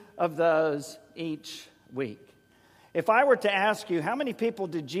 2 of those each week. If I were to ask you, how many people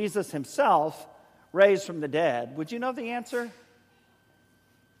did Jesus himself raise from the dead? Would you know the answer?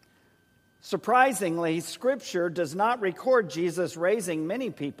 Surprisingly, Scripture does not record Jesus raising many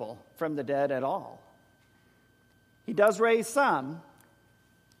people from the dead at all. He does raise some.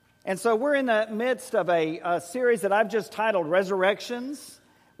 And so we're in the midst of a series that I've just titled Resurrections.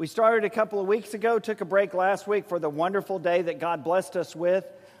 We started a couple of weeks ago, took a break last week for the wonderful day that God blessed us with,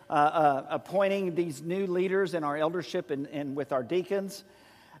 appointing these new leaders in our eldership and with our deacons.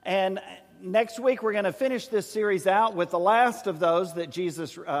 And next week we're going to finish this series out with the last of those that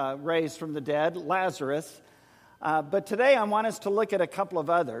Jesus raised from the dead, Lazarus. But today I want us to look at a couple of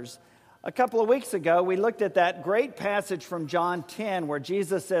others. A couple of weeks ago, we looked at that great passage from John 10 where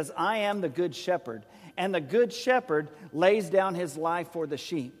Jesus says, I am the good shepherd, and the good shepherd lays down his life for the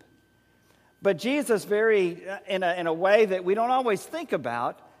sheep. But Jesus, in a way that we don't always think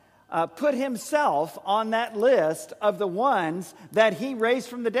about, put himself on that list of the ones that he raised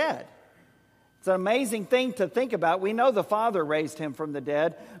from the dead. It's an amazing thing to think about. We know the Father raised him from the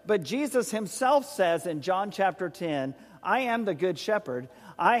dead, but Jesus himself says in John chapter 10, I am the good shepherd.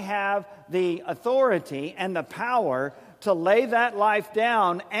 I have the authority and the power to lay that life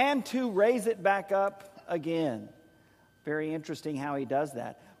down and to raise it back up again. Very interesting how he does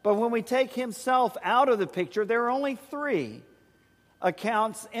that. But when we take himself out of the picture, there are only 3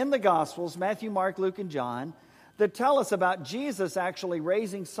 accounts in the Gospels, Matthew, Mark, Luke, and John, that tell us about Jesus actually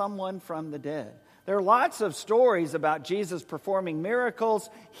raising someone from the dead. There are lots of stories about Jesus performing miracles,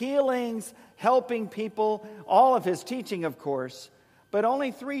 healings, helping people, all of his teaching, of course. But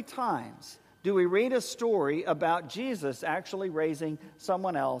only 3 times do we read a story about Jesus actually raising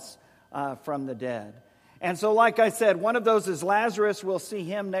someone else from the dead. And so, like I said, one of those is Lazarus. We'll see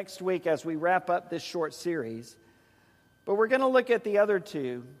him next week as we wrap up this short series. But we're going to look at the other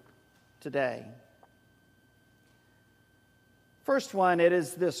 2 today. First one, it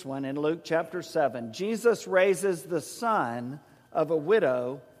is this one in Luke chapter 7. Jesus raises the son of a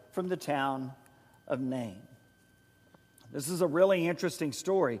widow from the town of Nain. This is a really interesting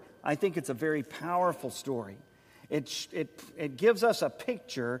story. I think it's a very powerful story. It gives us a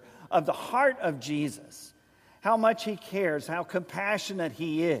picture of the heart of Jesus, how much he cares, how compassionate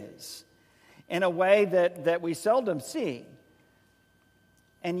he is, in a way that we seldom see.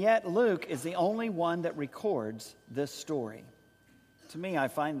 And yet Luke is the only one that records this story. To me, I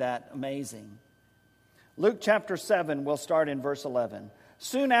find that amazing. Luke chapter 7, we'll start in verse 11.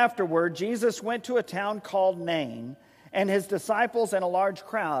 Soon afterward, Jesus went to a town called Nain, and his disciples and a large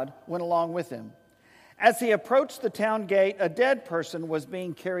crowd went along with him. As he approached the town gate, a dead person was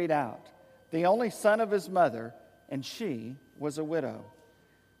being carried out, the only son of his mother, and she was a widow.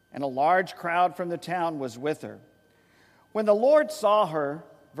 And a large crowd from the town was with her. When the Lord saw her,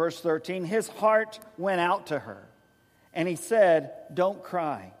 verse 13, his heart went out to her, and he said, "Don't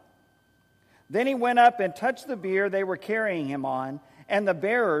cry." Then he went up and touched the bier they were carrying him on, and the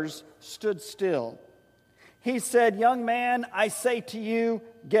bearers stood still. He said, "Young man, I say to you,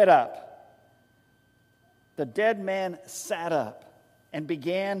 get up." The dead man sat up and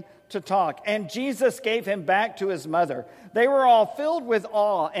began to talk, and Jesus gave him back to his mother. They were all filled with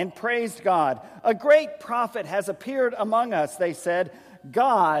awe and praised God. "A great prophet has appeared among us," they said.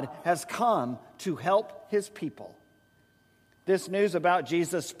 "God has come to help his people." This news about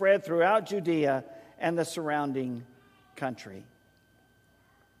Jesus spread throughout Judea and the surrounding country.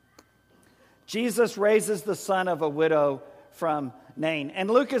 Jesus raises the son of a widow from Nain. And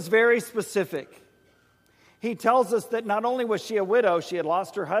Luke is very specific. He tells us that not only was she a widow, she had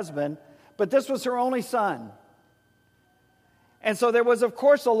lost her husband, but this was her only son. And so there was, of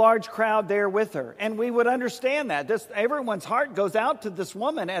course, a large crowd there with her. And we would understand that. Everyone's heart goes out to this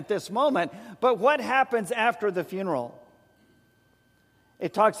woman at this moment. But what happens after the funeral?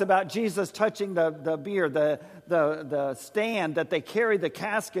 It talks about Jesus touching the bier, the stand that they carry the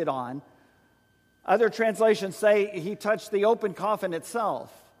casket on. Other translations say he touched the open coffin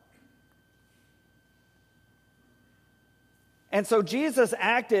itself. And so Jesus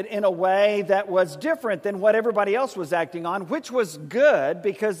acted in a way that was different than what everybody else was acting on, which was good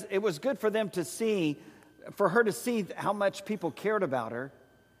because it was good for them to see, for her to see how much people cared about her.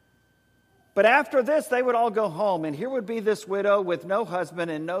 But after this, they would all go home, and here would be this widow with no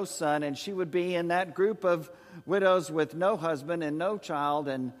husband and no son, and she would be in that group of widows with no husband and no child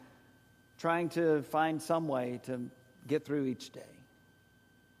and trying to find some way to get through each day.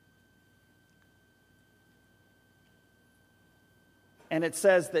 And it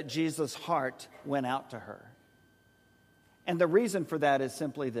says that Jesus' heart went out to her. And the reason for that is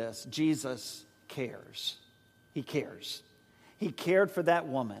simply this: Jesus cares. He cares. He cared for that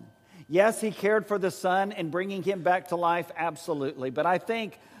woman. Yes, he cared for the son and bringing him back to life, absolutely. But I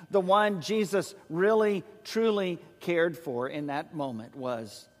think the one Jesus really, truly cared for in that moment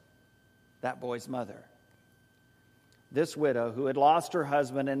was that boy's mother. This widow who had lost her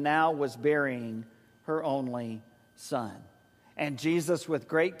husband and now was burying her only son. And Jesus, with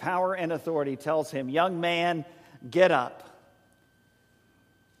great power and authority, tells him, "Young man, get up."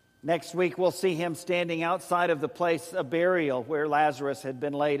 Next week, we'll see him standing outside of the place of burial where Lazarus had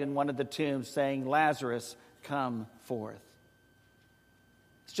been laid in one of the tombs, saying, "Lazarus, come forth."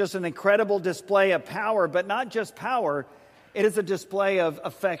 It's just an incredible display of power, but not just power. It is a display of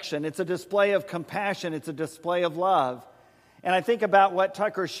affection. It's a display of compassion. It's a display of love. And I think about what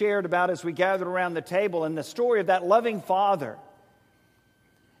Tucker shared about as we gathered around the table and the story of that loving father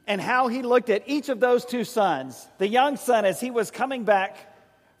and how he looked at each of those two sons. The young son as he was coming back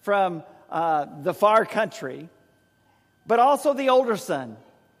from the far country, but also the older son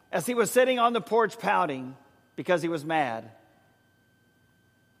as he was sitting on the porch pouting because he was mad.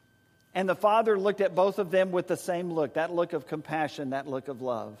 And the father looked at both of them with the same look, that look of compassion, that look of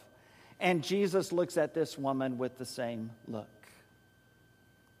love. And Jesus looks at this woman with the same look.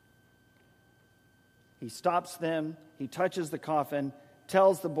 He stops them, he touches the coffin,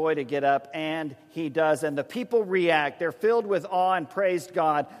 tells the boy to get up, and he does. And the people react. They're filled with awe and praised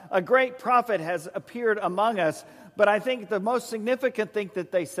God. A great prophet has appeared among us, but I think the most significant thing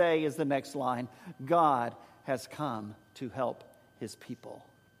that they say is the next line: God has come to help his people.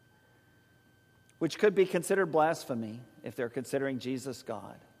 Which could be considered blasphemy if they're considering Jesus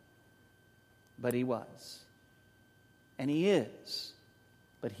God. But he was. And he is.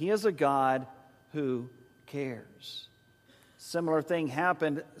 But he is a God who cares. Similar thing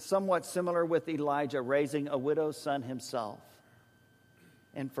happened, somewhat similar with Elijah raising a widow's son himself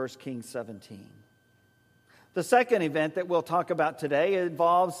in 1 Kings 17. The second event that we'll talk about today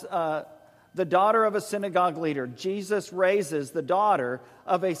involves the daughter of a synagogue leader. Jesus raises the daughter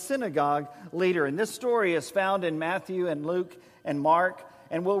of a synagogue leader. And this story is found in Matthew and Luke and Mark.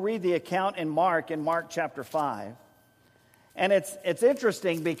 And we'll read the account in Mark chapter 5. And it's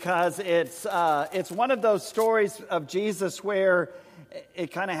interesting because it's one of those stories of Jesus where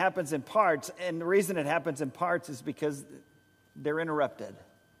it kind of happens in parts. And the reason it happens in parts is because they're interrupted.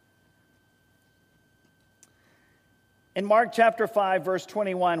 In Mark chapter 5, verse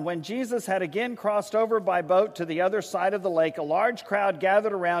 21, when Jesus had again crossed over by boat to the other side of the lake, a large crowd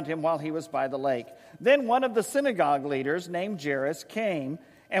gathered around him while he was by the lake. Then one of the synagogue leaders, named Jairus, came,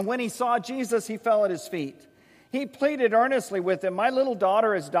 and when he saw Jesus, he fell at his feet. He pleaded earnestly with him, "My little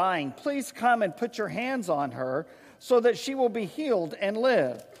daughter is dying. Please come and put your hands on her so that she will be healed and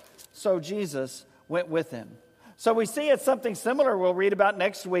live." So Jesus went with him. So we see it's something similar we'll read about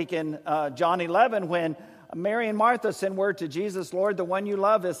next week in John 11 when Mary and Martha send word to Jesus, "Lord, the one you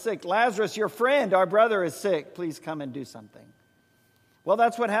love is sick. Lazarus, your friend, our brother, is sick. Please come and do something." Well,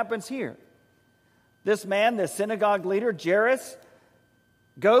 that's what happens here. This man, this synagogue leader, Jairus,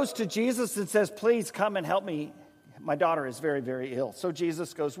 goes to Jesus and says, "Please come and help me. My daughter is very, very ill." So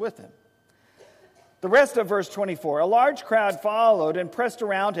Jesus goes with him. The rest of verse 24, a large crowd followed and pressed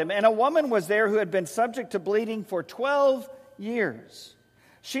around him, and a woman was there who had been subject to bleeding for 12 years.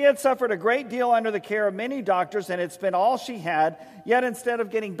 She had suffered a great deal under the care of many doctors and had spent all she had, yet instead of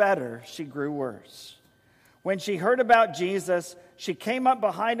getting better, she grew worse. When she heard about Jesus, she came up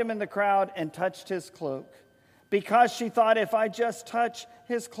behind him in the crowd and touched his cloak, because she thought, "If I just touch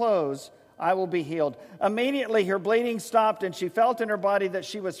his clothes, I will be healed." Immediately her bleeding stopped and she felt in her body that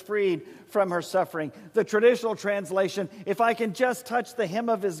she was freed from her suffering. The traditional translation, "If I can just touch the hem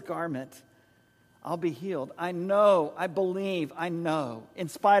of his garment, I'll be healed." I know, I believe, I know. In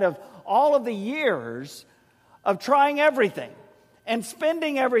spite of all of the years of trying everything and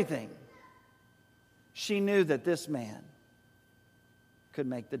spending everything, she knew that this man could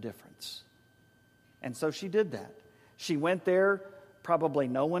make the difference. And so she did that. She went there. Probably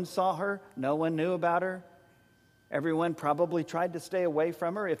no one saw her. No one knew about her. Everyone probably tried to stay away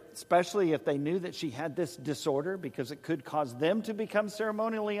from her, especially if they knew that she had this disorder, because it could cause them to become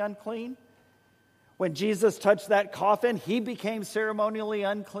ceremonially unclean. When Jesus touched that coffin, he became ceremonially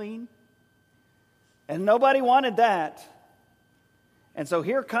unclean. And nobody wanted that. And so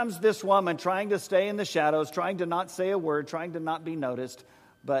here comes this woman trying to stay in the shadows, trying to not say a word, trying to not be noticed,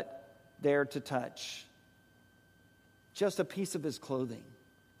 but there to touch just a piece of his clothing,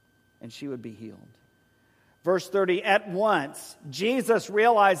 and she would be healed. Verse 30, at once, Jesus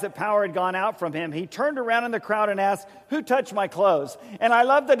realized that power had gone out from him. He turned around in the crowd and asked, who touched my clothes? And I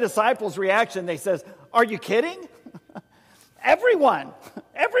love the disciples' reaction. They says, are you kidding? Everyone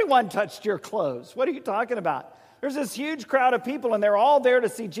touched your clothes. What are you talking about? There's this huge crowd of people, and they're all there to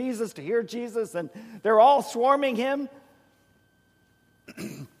see Jesus, to hear Jesus, and they're all swarming him.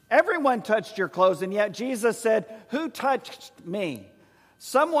 Everyone touched your clothes, and yet Jesus said, who touched me?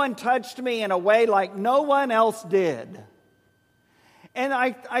 Someone touched me in a way like no one else did. And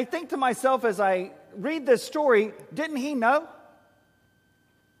I think to myself as I read this story, didn't he know?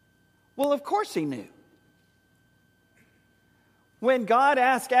 Well, of course he knew. When God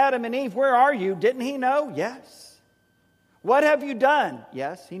asked Adam and Eve, where are you? Didn't he know? Yes. What have you done?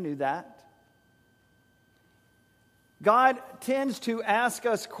 Yes, he knew that. God tends to ask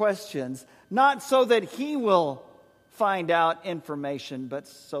us questions, not so that he will find out information, but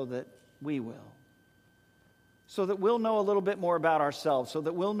so that we will. So that we'll know a little bit more about ourselves, so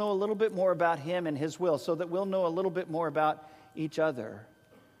that we'll know a little bit more about him and his will, so that we'll know a little bit more about each other.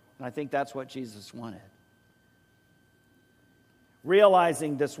 And I think that's what Jesus wanted.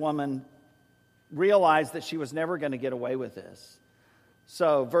 Realizing this woman realized that she was never going to get away with this.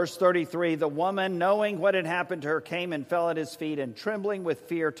 So, verse 33, the woman, knowing what had happened to her, came and fell at his feet, and trembling with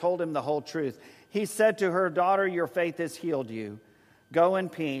fear, told him the whole truth. He said to her, daughter, your faith has healed you. Go in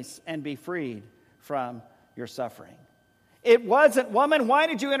peace and be freed from your suffering. It wasn't, woman, why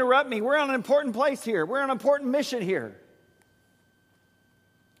did you interrupt me? We're on an important place here. We're on an important mission here.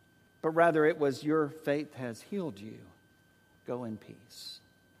 But rather it was, your faith has healed you. Go in peace.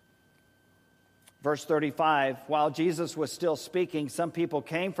 Verse 35, while Jesus was still speaking, some people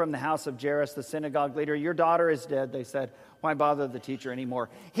came from the house of Jairus, the synagogue leader. Your daughter is dead, they said. Why bother the teacher anymore?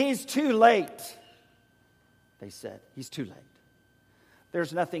 He's too late, they said. He's too late.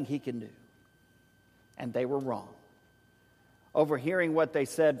 There's nothing he can do. And they were wrong. Overhearing what they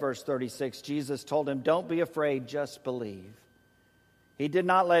said, verse 36, Jesus told him, don't be afraid, just believe. He did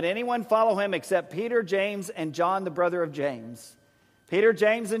not let anyone follow him except Peter, James, and John, the brother of James. Peter,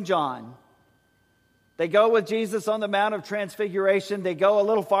 James, and John. They go with Jesus on the Mount of Transfiguration. They go a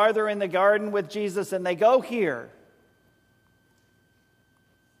little farther in the garden with Jesus, and they go here.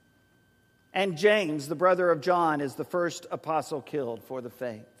 And James, the brother of John, is the first apostle killed for the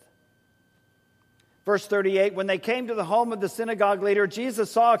faith. Verse 38, when they came to the home of the synagogue leader,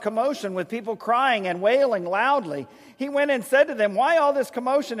 Jesus saw a commotion with people crying and wailing loudly. He went and said to them, why all this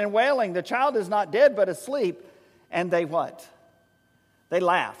commotion and wailing? The child is not dead, but asleep. And they what? They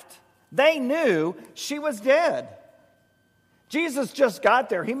laughed. They knew she was dead. Jesus just got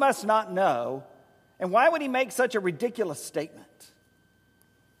there. He must not know. And why would he make such a ridiculous statement?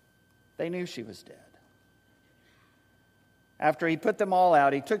 They knew she was dead. After he put them all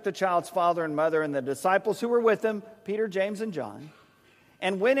out, he took the child's father and mother and the disciples who were with him, Peter, James, and John,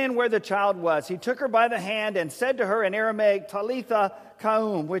 and went in where the child was. He took her by the hand and said to her in Aramaic, Talitha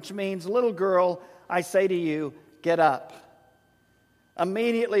Kaum, which means, little girl, I say to you, get up.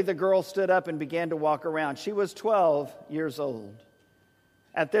 Immediately the girl stood up and began to walk around. She was 12 years old.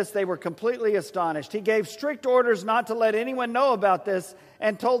 At this they were completely astonished. He gave strict orders not to let anyone know about this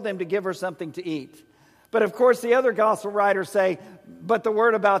and told them to give her something to eat. But of course the other gospel writers say, but the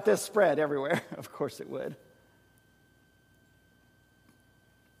word about this spread everywhere. Of course it would.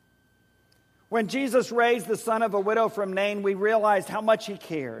 When Jesus raised the son of a widow from Nain, we realized how much he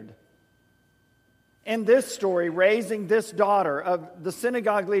cared. In this story, raising this daughter of the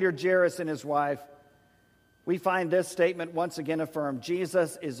synagogue leader Jairus and his wife, we find this statement once again affirmed.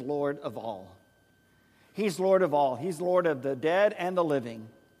 Jesus is Lord of all. He's Lord of all. He's Lord of the dead and the living.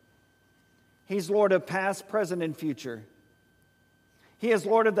 He's Lord of past, present, and future. He is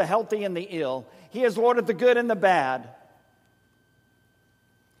Lord of the healthy and the ill. He is Lord of the good and the bad.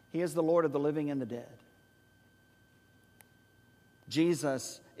 He is the Lord of the living and the dead.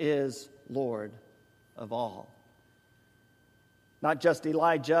 Jesus is Lord of all. Not just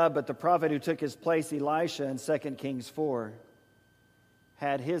Elijah, but the prophet who took his place, Elisha, in 2 Kings 4,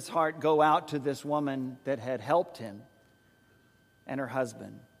 had his heart go out to this woman that had helped him and her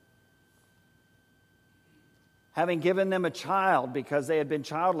husband. Having given them a child because they had been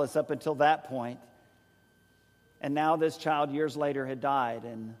childless up until that point, And now this child years later had died,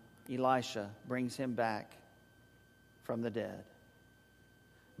 and Elisha brings him back from the dead.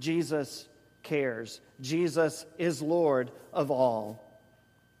 Jesus cares. Jesus is Lord of all.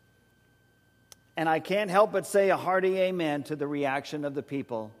 And I can't help but say a hearty amen to the reaction of the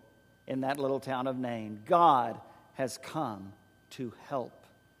people in that little town of Nain. God has come to help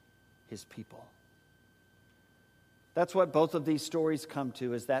his people. That's what both of these stories come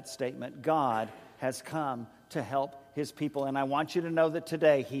to, is that statement. God has come to help his people. And I want you to know that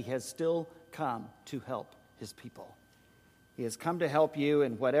today he has still come to help his people. He has come to help you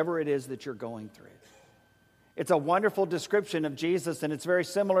in whatever it is that you're going through. It's a wonderful description of Jesus, and it's very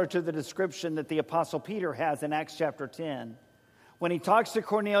similar to the description that the Apostle Peter has in Acts chapter 10. When he talks to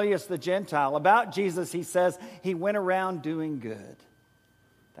Cornelius the Gentile about Jesus, he says he went around doing good.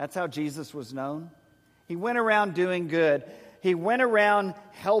 That's how Jesus was known. He went around doing good. He went around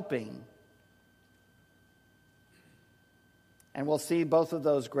helping. And we'll see both of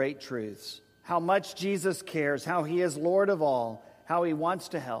those great truths. How much Jesus cares, how he is Lord of all, how he wants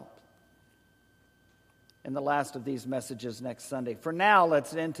to help. In the last of these messages next Sunday. For now,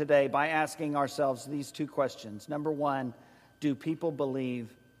 let's end today by asking ourselves these two questions. Number one, do people believe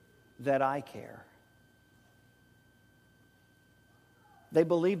that I care? They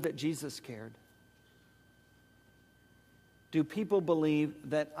believe that Jesus cared. Do people believe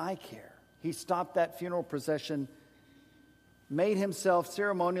that I care? He stopped that funeral procession, made himself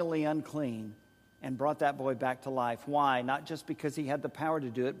ceremonially unclean, and brought that boy back to life. Why? Not just because he had the power to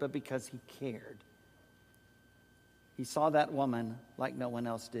do it, but because he cared. He saw that woman like no one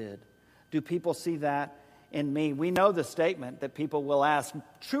else did. Do people see that in me? We know the statement that people will ask,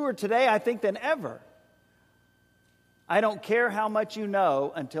 truer today, I think, than ever. I don't care how much you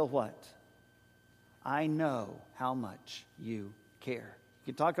know until what? I know how much you care.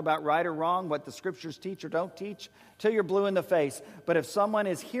 You can talk about right or wrong, what the scriptures teach or don't teach, till you're blue in the face. But if someone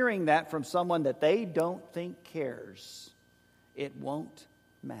is hearing that from someone that they don't think cares, it won't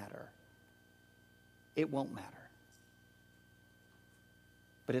matter. It won't matter.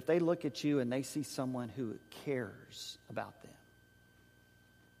 But if they look at you and they see someone who cares about them,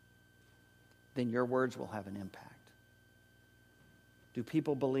 then your words will have an impact. Do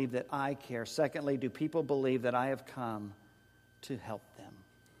people believe that I care? Secondly, do people believe that I have come to help them?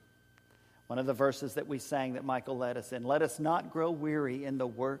 One of the verses that we sang that Michael led us in, let us not grow weary in the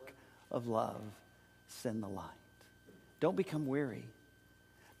work of love, send the light. Don't become weary.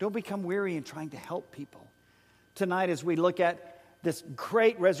 Don't become weary in trying to help people. Tonight, as we look at this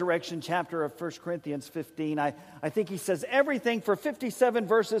great resurrection chapter of 1 Corinthians 15, I think he says everything for 57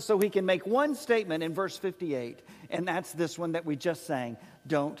 verses so he can make one statement in verse 58. And that's this one that we just sang.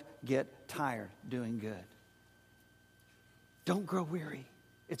 Don't get tired doing good. Don't grow weary.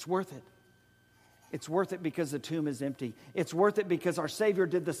 It's worth it. It's worth it because the tomb is empty. It's worth it because our Savior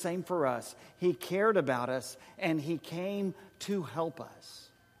did the same for us. He cared about us and he came to help us.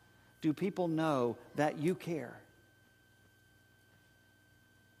 Do people know that you care?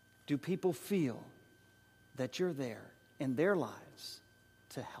 Do people feel that you're there in their lives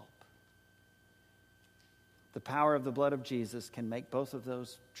to help? The power of the blood of Jesus can make both of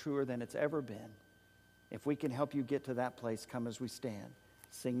those truer than it's ever been. If we can help you get to that place, come as we stand.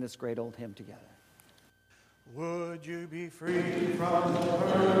 Sing this great old hymn together. Would you be free from the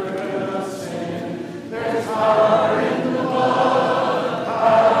burden of sin? There's power in the blood,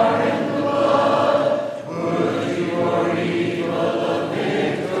 power in the blood. Would your evil of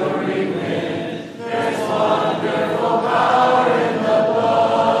victory win? There's wonderful power in the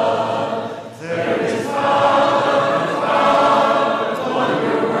blood. There is power,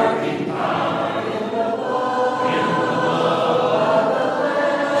 wonder-working power in the blood, in the blood of the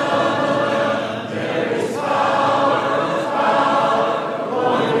Lamb. There is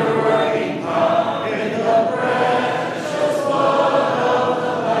wonder-working power in the precious blood of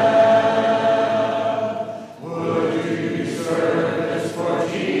the Lamb.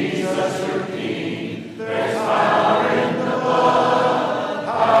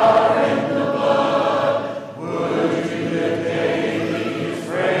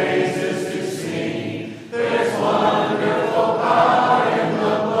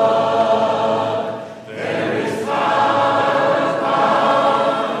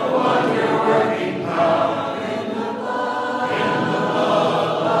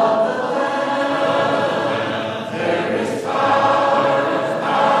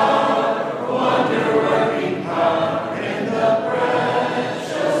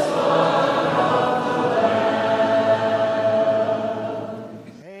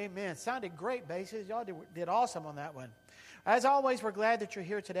 Faces. Y'all did awesome on that one. As always, we're glad that you're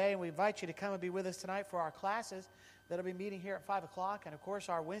here today, and we invite you to come and be with us tonight for our classes that'll be meeting here at 5 o'clock, and, of course,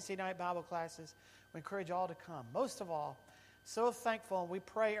 our Wednesday night Bible classes. We encourage all to come. Most of all, so thankful, and we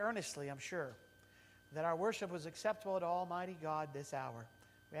pray earnestly, I'm sure, that our worship was acceptable to Almighty God this hour.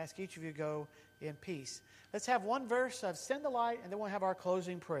 We ask each of you to go in peace. Let's have one verse of Send the Light, and then we'll have our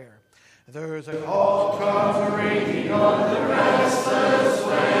closing prayer. There's a call comes ringing on the restless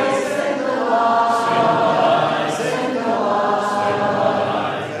waves. Send the light, send the light.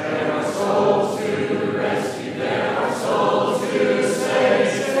 There are souls to rescue, there are souls to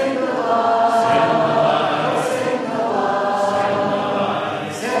save. Send the light, send the light, send the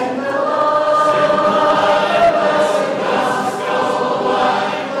light, send the light, send the light. Bless the gospel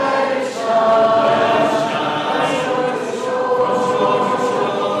light, let it shine.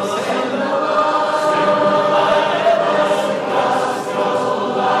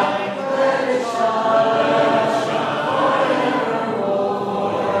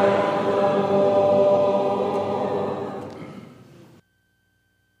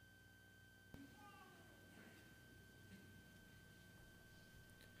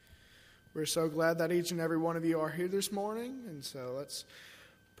 We're so glad that each and every one of you are here this morning, and so let's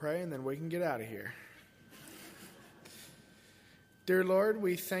pray and then we can get out of here. Dear Lord,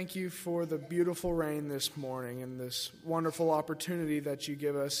 we thank you for the beautiful rain this morning and this wonderful opportunity that you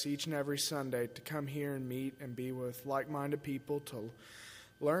give us each and every Sunday to come here and meet and be with like-minded people to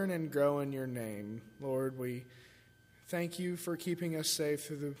learn and grow in your name. Lord, we thank you for keeping us safe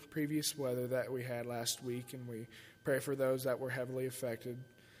through the previous weather that we had last week, and we pray for those that were heavily affected.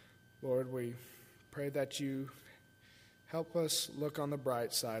 Lord, we pray that you help us look on the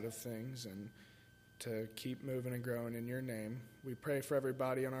bright side of things and to keep moving and growing in your name. We pray for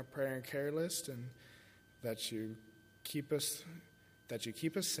everybody on our prayer and care list, and that you keep us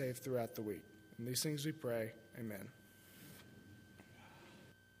safe throughout the week. In these things we pray. Amen.